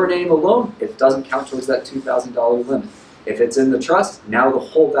in your name alone, it doesn't count towards that $2,000 limit. If it's in the trust, now the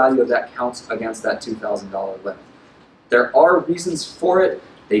whole value of that counts against that $2,000 limit. There are reasons for it.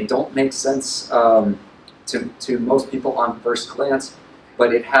 They don't make sense to most people on first glance,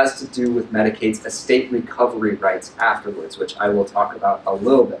 but it has to do with Medicaid's estate recovery rights afterwards, which I will talk about a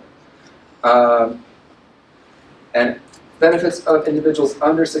little bit. And benefits of individuals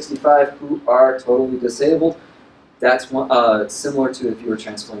under 65 who are totally disabled. That's one, similar to if you were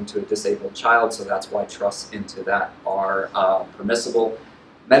transferring to a disabled child, so that's why trusts into that are permissible.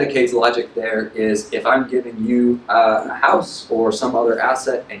 Medicaid's logic there is if I'm giving you a house or some other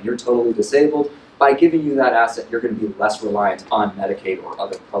asset and you're totally disabled, by giving you that asset, you're going to be less reliant on Medicaid or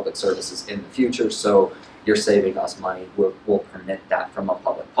other public services in the future, so you're saving us money. We'll permit that from a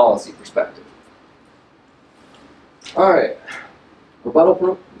public policy perspective. All right,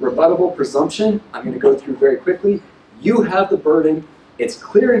 rebuttable presumption, I'm going to go through very quickly. You have the burden, it's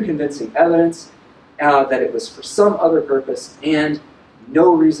clear and convincing evidence that it was for some other purpose and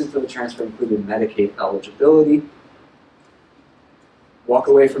no reason for the transfer included Medicaid eligibility. Walk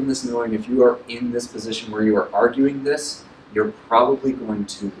away from this knowing if you are in this position where you are arguing this, you're probably going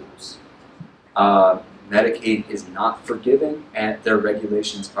to lose. Medicaid is not forgiving, and their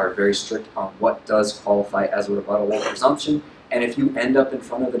regulations are very strict on what does qualify as a rebuttable presumption. And if you end up in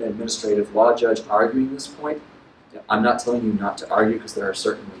front of an administrative law judge arguing this point, I'm not telling you not to argue because there are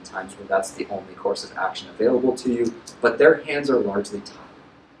certainly times where that's the only course of action available to you, but their hands are largely tied.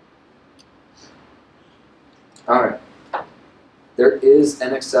 All right. There is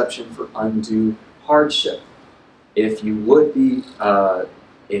an exception for undue hardship. If you would be,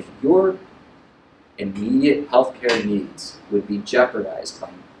 if your immediate healthcare needs would be jeopardized by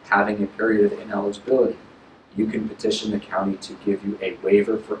having a period of ineligibility, you can petition the county to give you a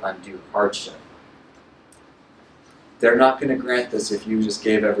waiver for undue hardship. They're not going to grant this if you just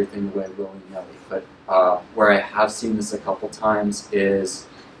gave everything away willy-nilly, but where I have seen this a couple times is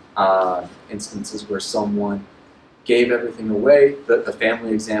instances where someone gave everything away. The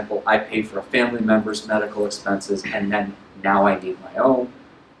family example, I paid for a family member's medical expenses and then now I need my own.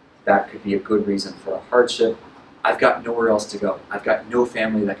 That could be a good reason for a hardship. I've got nowhere else to go. I've got no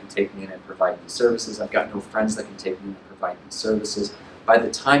family that can take me in and provide me services. I've got no friends that can take me in and provide me services. By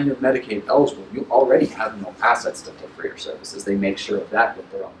the time you're Medicaid eligible, you already have no assets to pay for your services. They make sure of that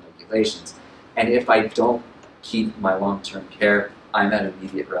with their own regulations. And if I don't keep my long-term care, I'm at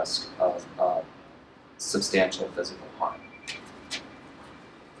immediate risk of substantial physical harm.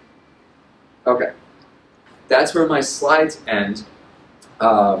 Okay, that's where my slides end.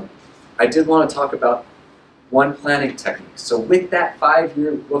 I did want to talk about one planning technique. So with that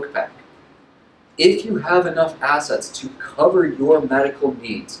 5-year look back, if you have enough assets to cover your medical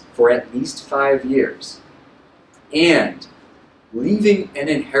needs for at least 5 years, and leaving an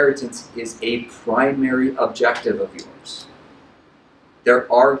inheritance is a primary objective of yours,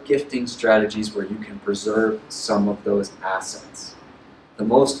 there are gifting strategies where you can preserve some of those assets. The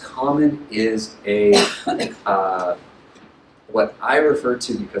most common is a what I refer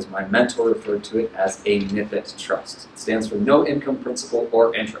to, because my mentor referred to it as a NIPIT trust. It stands for no income principal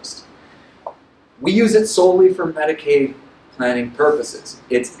or interest. We use it solely for Medicaid planning purposes.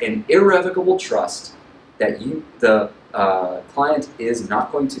 It's an irrevocable trust that the client is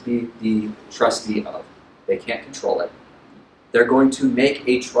not going to be the trustee of. They can't control it. They're going to make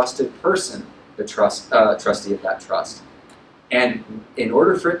a trusted person the trustee of that trust. And in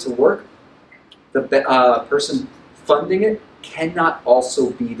order for it to work, the person funding it cannot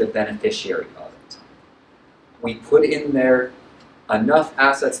also be the beneficiary of it. We put in there enough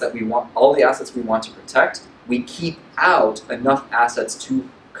assets that we want, all the assets we want to protect. We keep out enough assets to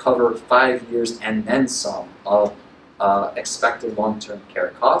cover 5 years and then some of expected long-term care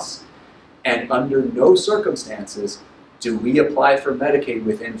costs. And under no circumstances do we apply for Medicaid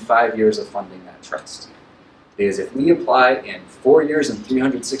within 5 years of funding that trust. Because if we apply in 4 years and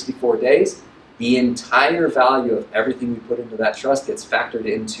 364 days, the entire value of everything we put into that trust gets factored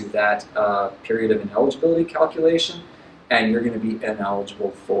into that period of ineligibility calculation, and you're going to be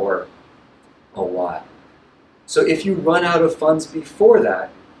ineligible for a while. So if you run out of funds before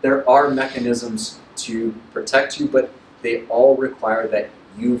that, there are mechanisms to protect you, but they all require that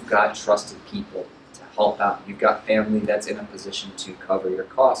you've got trusted people to help out. You've got family that's in a position to cover your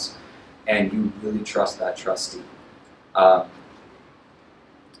costs, and you really trust that trustee.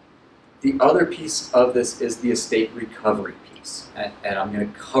 The other piece of this is the estate recovery piece, and I'm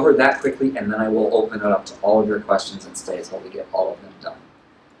going to cover that quickly, and then I will open it up to all of your questions and stay until we get all of them done.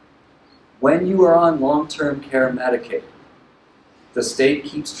 When you are on long-term care Medicaid, the state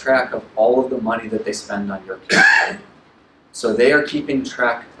keeps track of all of the money that they spend on your care. So they are keeping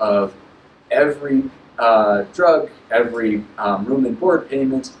track of every drug, every room and board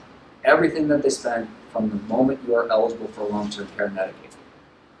payment, everything that they spend from the moment you are eligible for long-term care Medicaid.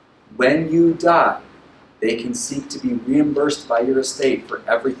 When you die, they can seek to be reimbursed by your estate for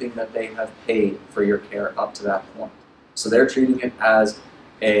everything that they have paid for your care up to that point. So they're treating it as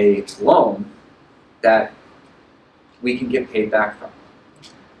a loan that we can get paid back from.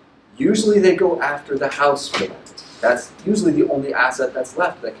 Usually they go after the house for that. That's usually the only asset that's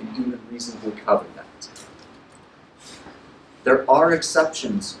left that can even reasonably cover that. There are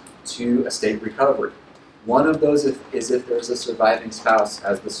exceptions to estate recovery. One of those is if there's a surviving spouse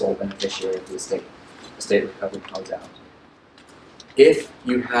as the sole beneficiary of the estate. Estate recovery comes out. If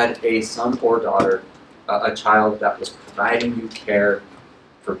you had a son or daughter, a child that was providing you care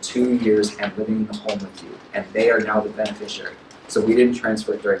for 2 years and living in the home with you, and they are now the beneficiary. So we didn't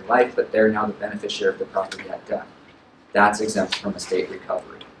transfer it during life, but they're now the beneficiary of the property at death. That's exempt from estate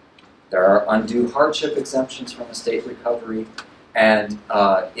recovery. There are undue hardship exemptions from estate recovery, and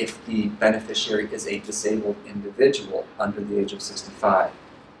if the beneficiary is a disabled individual under the age of 65,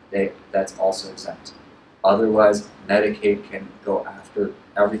 that's also exempt. Otherwise, Medicaid can go after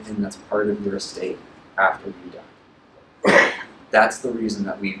everything that's part of your estate after you die. That's the reason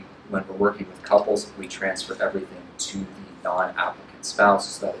that when we're working with couples, we transfer everything to the non-applicant spouse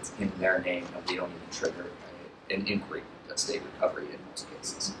so that it's in their name and we don't even trigger an inquiry into estate recovery in most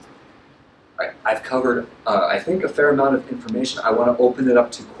cases. All right, I've covered, I think, a fair amount of information. I want to open it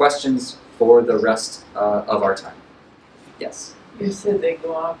up to questions for the rest of our time. Yes? You said they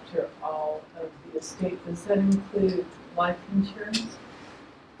go after all of the estate. Does that include life insurance?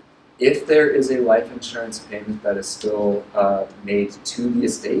 If there is a life insurance payment that is still made to the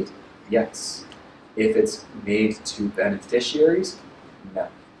estate, yes. If it's made to beneficiaries, no.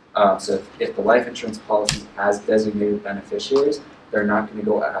 So if the life insurance policy has designated beneficiaries, they're not going to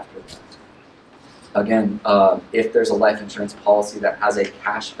go after that. Again, if there's a life insurance policy that has a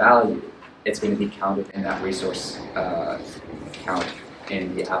cash value, it's going to be counted in that resource count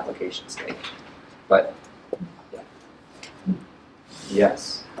in the application stage. But, yeah.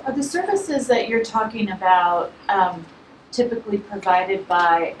 Yes? Are the services that you're talking about typically provided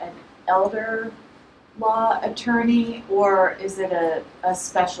by an elder law attorney, or is it a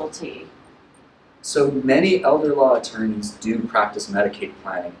specialty? So many elder law attorneys do practice Medicaid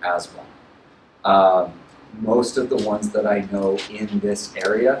planning as well. Most of the ones that I know in this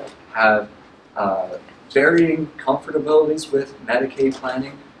area have varying comfortabilities with Medicaid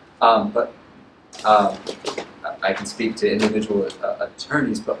planning, but I can speak to individual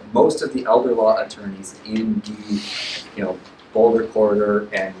attorneys, but most of the elder law attorneys in the Boulder Corridor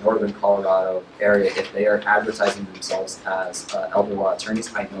and Northern Colorado area, if they are advertising themselves as elder law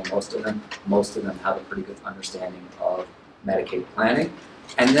attorneys, I know most of them have a pretty good understanding of Medicaid planning.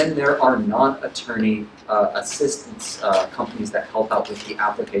 And then there are non-attorney assistance companies that help out with the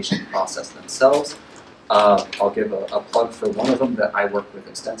application process themselves. I'll give a plug for one of them that I work with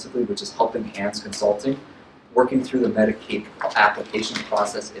extensively, which is Helping Hands Consulting. Working through the Medicaid application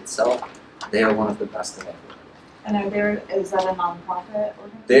process itself, they are one of the best that I've worked with. And is that a nonprofit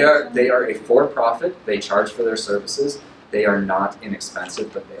organization? They are a for-profit. They charge for their services. They are not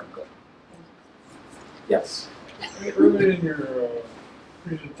inexpensive, but they are good. Yes. Earlier in your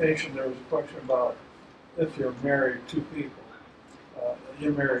presentation, there was a question about if you're married, two people.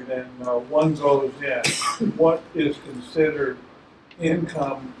 You're married and one goes in. What is considered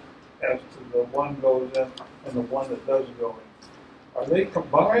income as to the one goes in and the one that doesn't go in? Are they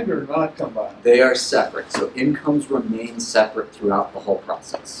combined or not combined? They are separate, so incomes remain separate throughout the whole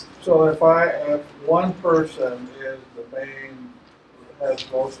process. So if one person is the main, has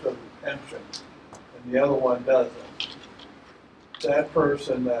most of the pension, and the other one doesn't, that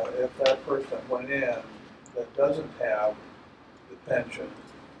person, if that person went in that doesn't have the pension,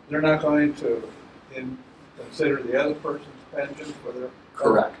 they're not going to consider the other person's pension for their...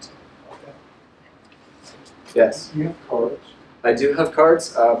 Correct. Okay. Yes. You have cards. I do have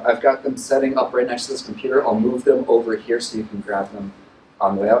cards. I've got them setting up right next to this computer. I'll move them over here so you can grab them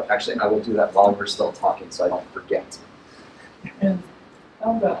on the way out. Actually, I will do that while we're still talking so I don't forget. And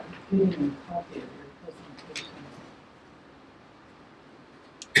how about getting a copy of your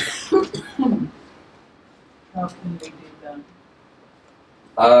presentation? How can we do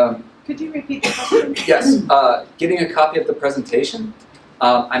that? Could you repeat the question? Yes, getting a copy of the presentation.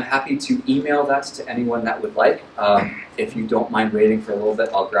 I'm happy to email that to anyone that would like. If you don't mind waiting for a little bit,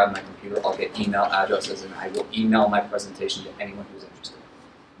 I'll grab my computer, I'll get email addresses, and I will email my presentation to anyone who's interested.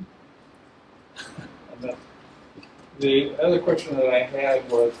 And the other question that I had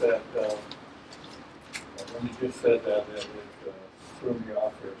was that, when you just said that, it threw me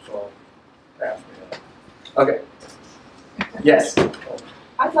off here, so I'll pass me on. Okay. Yes.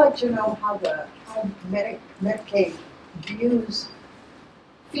 I'd like to know how Medicaid views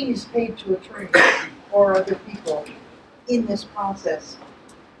fees paid to attorneys or other people in this process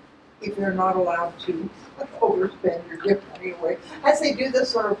if you're not allowed to overspend or give money away. As they do this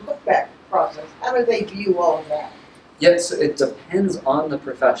sort of look-back process, how do they view all of that? Yes, it depends on the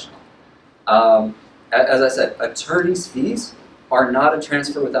professional. As I said, attorneys' fees are not a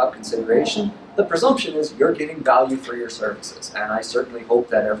transfer without consideration. The presumption is you're getting value for your services, and I certainly hope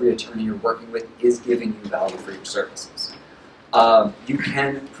that every attorney you're working with is giving you value for your services. You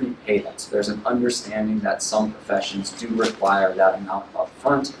can prepay that. So there's an understanding that some professions do require that amount up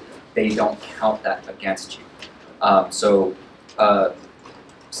front. They don't count that against you.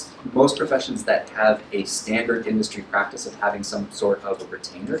 Most professions that have a standard industry practice of having some sort of a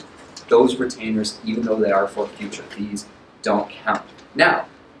retainer, those retainers, even though they are for future fees, don't count. Now,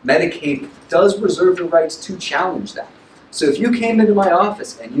 Medicaid does reserve the rights to challenge that. So if you came into my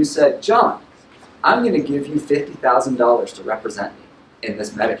office and you said, John, I'm going to give you $50,000 to represent me in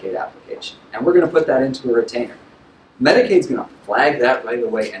this Medicaid application, and we're going to put that into a retainer. Medicaid's going to flag that right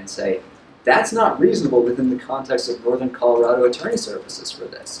away and say, that's not reasonable within the context of Northern Colorado Attorney Services for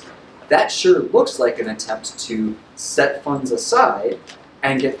this. That sure looks like an attempt to set funds aside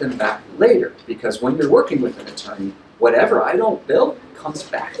and get them back later, because when you're working with an attorney, whatever I don't bill comes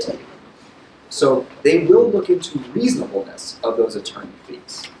back to you. So they will look into reasonableness of those attorney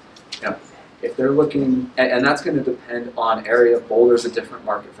fees. Now, if they're looking, and that's going to depend on area. Boulder's a different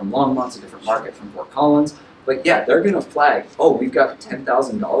market from Longmont's a different market from Fort Collins. But yeah, they're going to flag, oh, we've got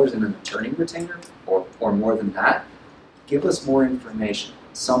 $10,000 in an attorney retainer, or more than that. Give us more information.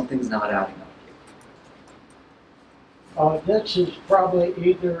 Something's not adding up here. This is probably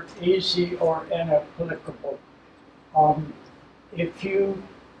either easy or inapplicable. If you,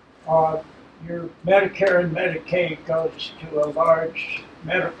 your Medicare and Medicaid goes to a large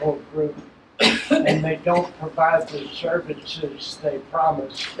medical group and they don't provide the services they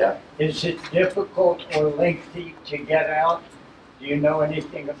promise, Yeah. Is it difficult or lengthy to get out? Do you know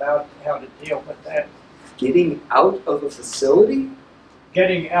anything about how to deal with that? Getting out of a facility?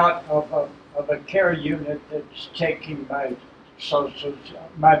 Getting out of a care unit that's taking my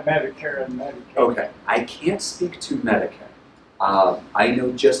my Medicare and Medicaid. Okay, I can't speak to Medicare. I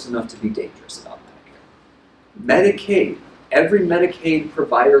know just enough to be dangerous about Medicare. Medicaid, every Medicaid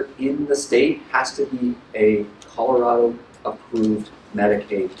provider in the state has to be a Colorado-approved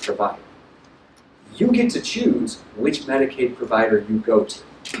Medicaid provider. You get to choose which Medicaid provider you go to.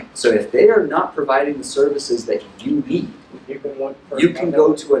 So if they are not providing the services that you need, you can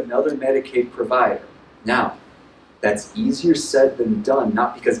go to another Medicaid provider. Now, that's easier said than done,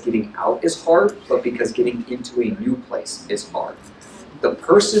 not because getting out is hard, but because getting into a new place is hard. The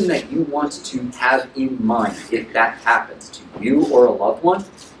person that you want to have in mind, if that happens to you or a loved one,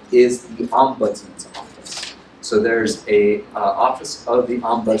 is the Ombudsman's office. So there's a office of the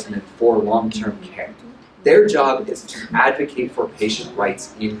Ombudsman for long-term care. Their job is to advocate for patient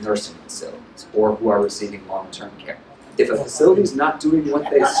rights in nursing facilities or who are receiving long-term care. If a facility is not doing what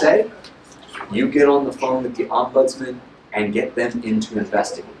they say, you get on the phone with the Ombudsman and get them in to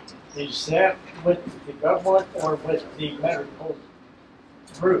investigate. is that with the government or with the medical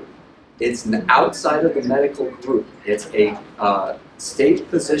group? It's outside of the medical group. It's a state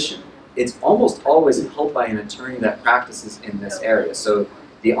position. It's almost always held by an attorney that practices in this area. So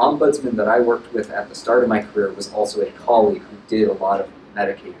the ombudsman that I worked with at the start of my career was also a colleague who did a lot of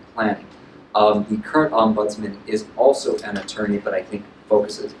Medicaid planning. The current ombudsman is also an attorney, but I think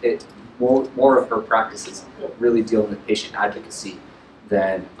focuses more of her practices really dealing with patient advocacy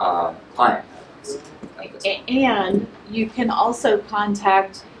than client advocacy. And you can also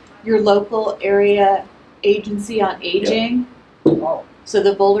contact your local area agency on aging. Oh, So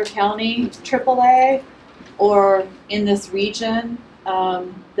the Boulder County AAA, or in this region,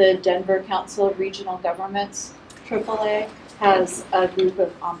 the Denver Council of Regional Governments AAA has a group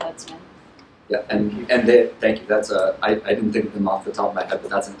of ombudsmen. Yeah, and thank you. That's I didn't think of them off the top of my head,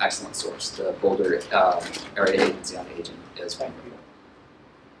 but that's an excellent source. The Boulder Area Agency on Aging is. thank you.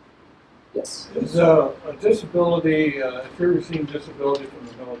 Yes. Is a disability, if you're receiving disability from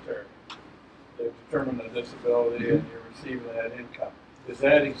the military, they determine a disability and you're receiving that income, is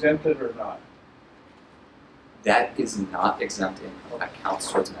that exempted or not? That is not exempt income. That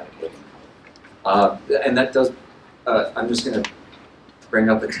counts towards Medicaid. And that does. I'm just going to bring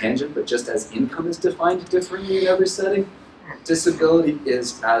up a tangent, but just as income is defined differently in every setting, disability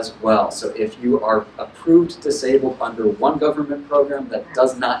is as well. So if you are approved disabled under one government program, that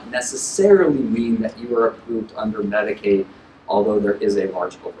does not necessarily mean that you are approved under Medicaid, although there is a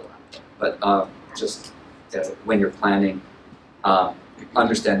large overlap. But just when you're planning,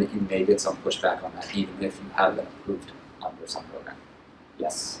 understand that you may get some pushback on that, even if you have been approved under some program.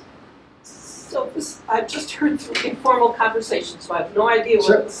 Yes? So this, I've just heard through informal conversations, so I have no idea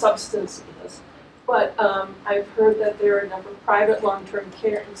Sure. what the substance is. But I've heard that there are a number of private long-term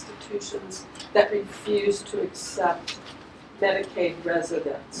care institutions that refuse to accept Medicaid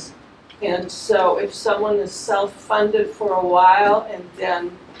residents. And so if someone is self-funded for a while and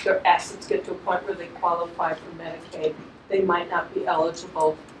then their assets get to a point where they qualify for Medicaid, they might not be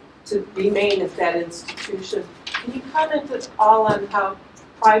eligible to remain at that institution. Can you comment at all on how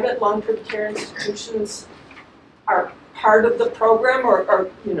private long-term care institutions are part of the program, or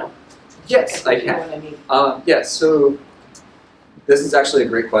you know? Yes, I You know can. what I mean? Yeah, so this is actually a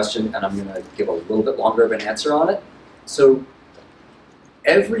great question, and I'm going to give a little bit longer of an answer on it. So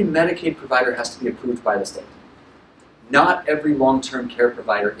every Medicaid provider has to be approved by the state. Not every long-term care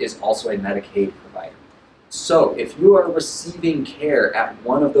provider is also a Medicaid provider. So if you are receiving care at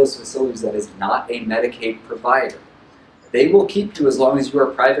one of those facilities that is not a Medicaid provider, they will keep you as long as you are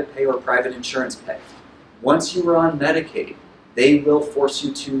private pay or private insurance pay. Once you are on Medicaid, they will force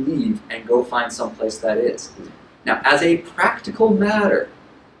you to leave and go find someplace that is. Now, as a practical matter,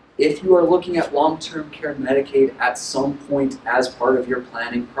 if you are looking at long-term care Medicaid at some point as part of your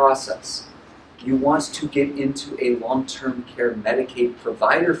planning process, you want to get into a long-term care Medicaid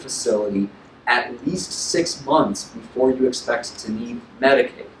provider facility at least 6 months before you expect to need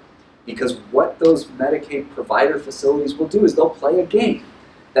Medicaid. Because what those Medicaid provider facilities will do is they'll play a game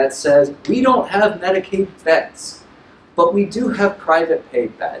that says, we don't have Medicaid beds, but we do have private pay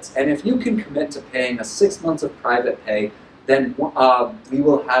beds. And if you can commit to paying a 6 months of private pay, then we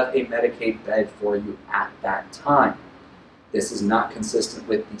will have a Medicaid bed for you at that time. This is not consistent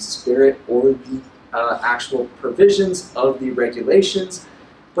with the spirit or the actual provisions of the regulations,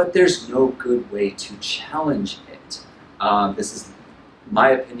 but there's no good way to challenge it. This is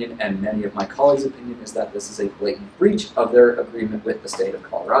my opinion, and many of my colleagues' opinion, is that this is a blatant breach of their agreement with the state of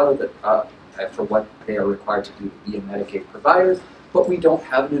Colorado that for what they are required to do to be a Medicaid provider, but we don't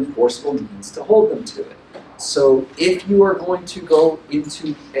have an enforceable means to hold them to it. So if you are going to go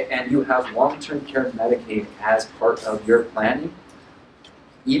into, and you have long-term care Medicaid as part of your planning,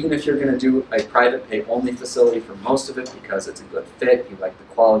 even if you're going to do a private pay only facility for most of it because it's a good fit, you like the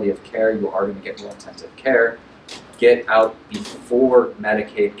quality of care, you are going to get well-intensive care, get out before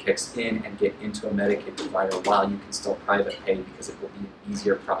Medicaid kicks in and get into a Medicaid provider while you can still private pay, because it will be an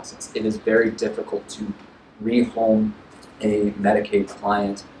easier process. It is very difficult to rehome a Medicaid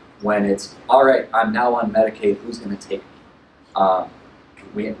client when it's, all right, I'm now on Medicaid, who's going to take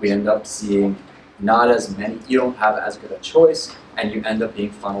me? We end up seeing not as many, you don't have as good a choice, and you end up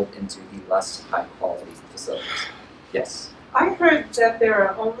being funneled into the less high quality facilities. Yes? I heard that there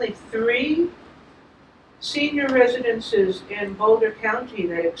are only 3 senior residences in Boulder County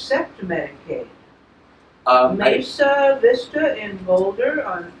that accept Medicaid. Mesa Vista in Boulder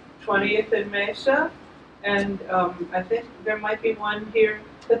on 20th and Mesa, and I think there might be one here,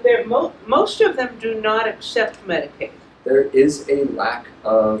 but most of them do not accept Medicaid. There is a lack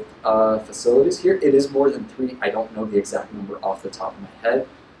of facilities here. It is more than 3. I don't know the exact number off the top of my head.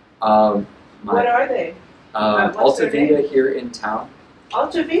 What are they? What's their Altavita here in town.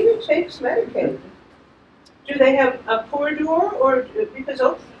 Altavita takes Medicaid. Do they have a corridor, or because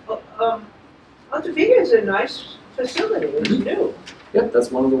Altavita is a nice facility, it's new. Yep,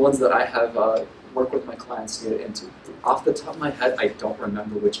 that's one of the ones that I have worked with my clients to get into. Off the top of my head, I don't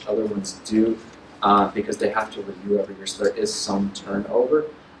remember which other ones do, because they have to renew every year, so there is some turnover.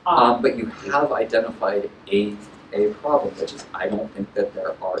 But you have identified a problem, which is I don't think that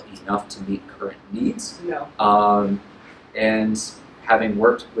there are enough to meet current needs. No. And having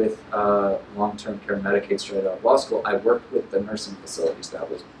worked with long-term care Medicaid straight out of law school, I worked with the nursing facilities.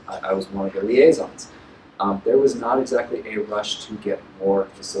 I was one of the liaisons. There was not exactly a rush to get more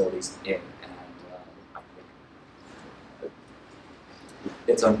facilities in, and I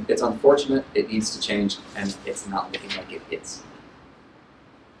think it's unfortunate. It needs to change, and it's not looking like it is.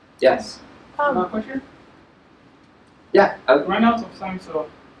 Yes. Another question? Yeah. Run out of time, so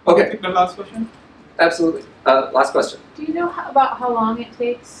Okay. take the last question. Absolutely. Last question. Do you know about how long it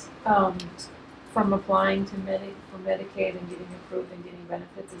takes from applying to for Medicaid and getting approved and getting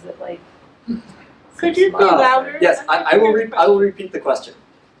benefits? Is it like? Could you be louder? Yes, I will repeat the question.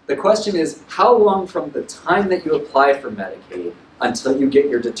 The question is, how long from the time that you apply for Medicaid until you get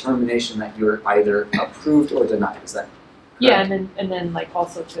your determination that you're either approved or denied? Is that correct? Yeah, and then like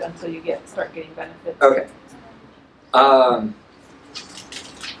also until you start getting benefits. Okay.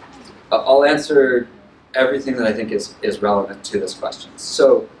 I'll answer everything that I think is relevant to this question.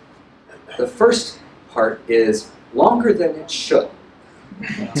 So the first part is longer than it should.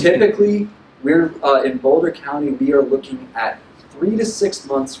 Typically, we're in Boulder County, we are looking at 3 to 6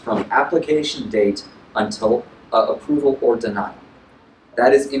 months from application date until approval or denial.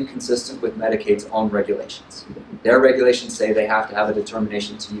 That is inconsistent with Medicaid's own regulations. Their regulations say they have to have a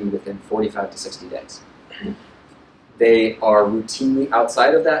determination to you within 45 to 60 days. They are routinely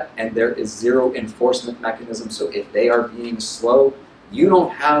outside of that, and there is zero enforcement mechanism. So if they are being slow, you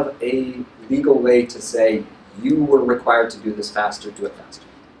don't have a legal way to say you were required to do this faster, do it faster.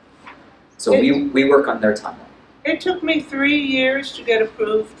 So we work on their timeline. It took me 3 years to get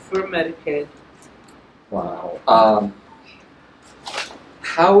approved for Medicaid. Wow.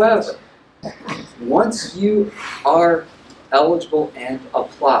 However, once you are eligible and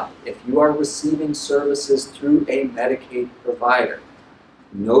apply, if you are receiving services through a Medicaid provider,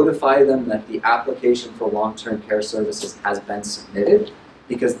 notify them that the application for long-term care services has been submitted,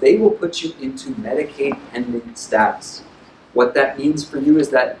 because they will put you into Medicaid pending status. What that means for you is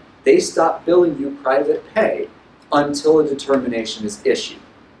that they stop billing you private pay until a determination is issued.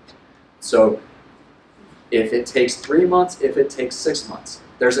 So if it takes 3 months, if it takes 6 months,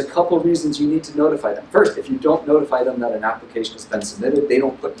 there's a couple reasons you need to notify them. First, if you don't notify them that an application has been submitted, they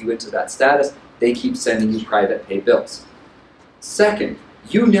don't put you into that status. They keep sending you private pay bills. Second,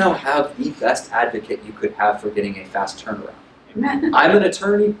 you now have the best advocate you could have for getting a fast turnaround. I'm an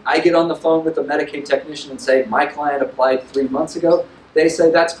attorney. I get on the phone with a Medicaid technician and say, my client applied 3 months ago. They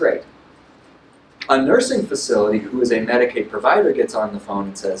say, that's great. A nursing facility who is a Medicaid provider gets on the phone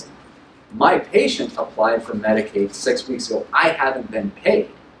and says, my patient applied for Medicaid 6 weeks ago. I haven't been paid.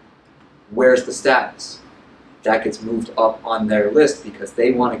 Where's the status? That gets moved up on their list because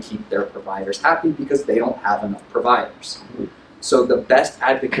they want to keep their providers happy because they don't have enough providers. So the best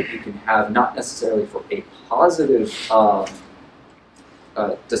advocate you can have, not necessarily for a positive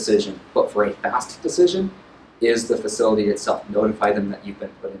decision, but for a fast decision, is the facility itself. Notify them that you've been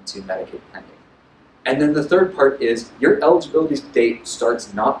put into Medicaid pending. And then the third part is your eligibility date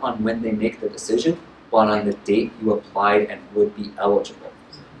starts not on when they make the decision, but on the date you applied and would be eligible.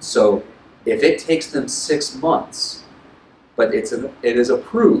 So if it takes them 6 months, but it is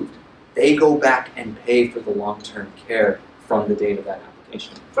approved, they go back and pay for the long-term care from the date of that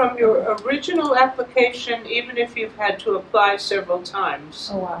application. From your original application, even if you've had to apply several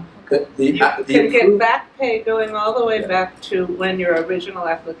times, Oh wow. you can get back pay going all the way back to when your original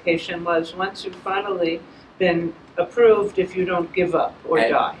application was, once you've finally been approved if you don't give up or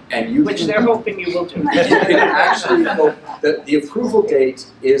die, which they're hoping you will do. You can actually hope that the approval date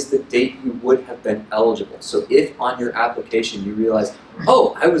is the date you would have been eligible. So if on your application you realize,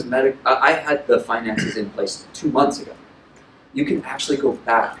 oh, I had the finances in place 2 months ago, you can actually go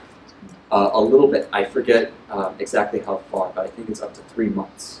back a little bit. I forget exactly how far, but I think it's up to 3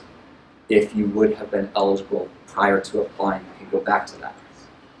 months. If you would have been eligible prior to applying, you can go back to that.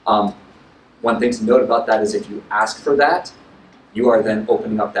 One thing to note about that is if you ask for that, you are then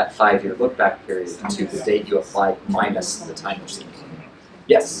opening up that 5-year look-back period to the date you applied minus the time received.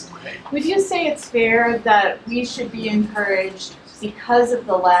 Yes? Would you say it's fair that we should be encouraged, because of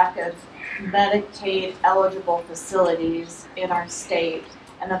the lack of Medicaid eligible facilities in our state,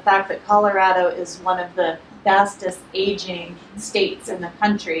 and the fact that Colorado is one of the fastest aging states in the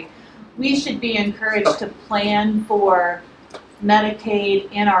country, we should be encouraged to plan for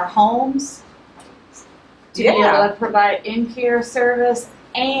Medicaid in our homes, to be able to provide in-care service,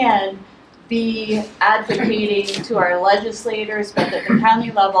 and be advocating to our legislators, both at the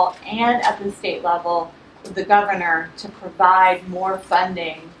county level and at the state level, with the governor, to provide more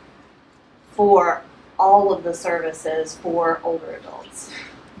funding for all of the services for older adults.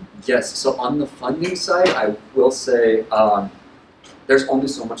 Yes, so on the funding side, I will say there's only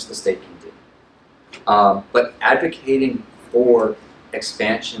so much the state can do. But advocating for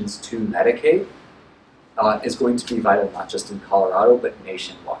expansions to Medicaid is going to be vital, not just in Colorado, but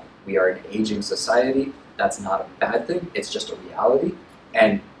nationwide. We are an aging society. That's not a bad thing. It's just a reality.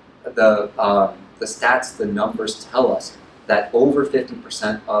 And the stats, the numbers tell us that over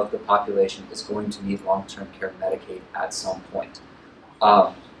 50% of the population is going to need long-term care Medicaid at some point.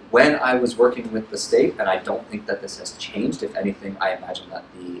 When I was working with the state, and I don't think that this has changed, if anything, I imagine that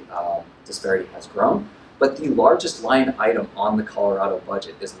the disparity has grown, but the largest line item on the Colorado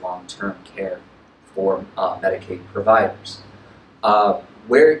budget is long-term care for Medicaid providers.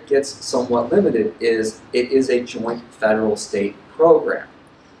 Where it gets somewhat limited is it is a joint federal-state program.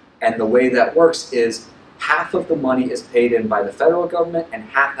 And the way that works is half of the money is paid in by the federal government and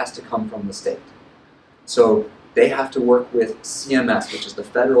half has to come from the state. So they have to work with CMS, which is the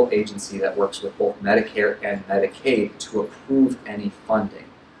federal agency that works with both Medicare and Medicaid, to approve any funding.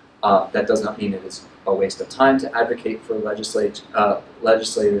 That does not mean it is a waste of time to advocate for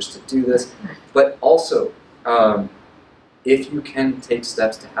legislators to do this, but also if you can take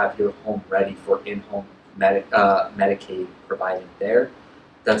steps to have your home ready for in-home Medicaid provided there,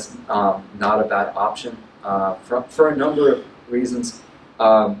 that's not a bad option for a number of reasons.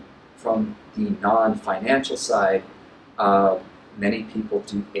 From the non-financial side, many people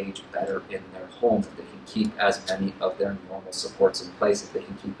do age better in their home if they can keep as many of their normal supports in place, if they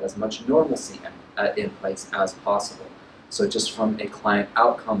can keep as much normalcy in place as possible. So just from a client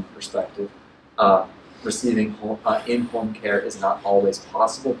outcome perspective, receiving in-home care is not always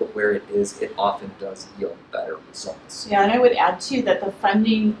possible, but where it is, it often does yield better results. Yeah, and I would add too that the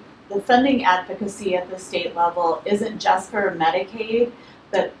funding advocacy at the state level isn't just for Medicaid,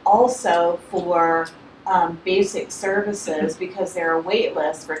 but also for basic services, because there are wait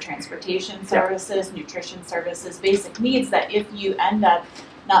lists for transportation services, nutrition services, basic needs that if you end up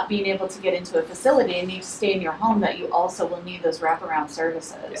not being able to get into a facility and need to stay in your home, that you also will need those wraparound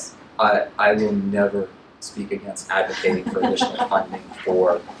services. Yeah. I will never speak against advocating for additional funding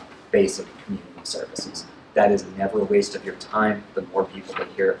for basic community services. That is never a waste of your time. The more people that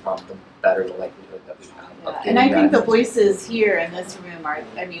hear it from, the better the likelihood that we have of getting and I think that. the voices here in this room are,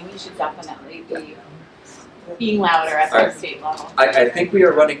 I mean, we should definitely be being louder at the state level. I think we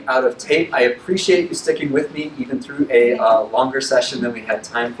are running out of tape. I appreciate you sticking with me even through a longer session than we had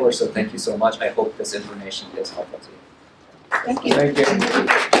time for, so thank you so much. I hope this information is helpful to you. Thank you.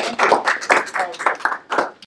 Thank you.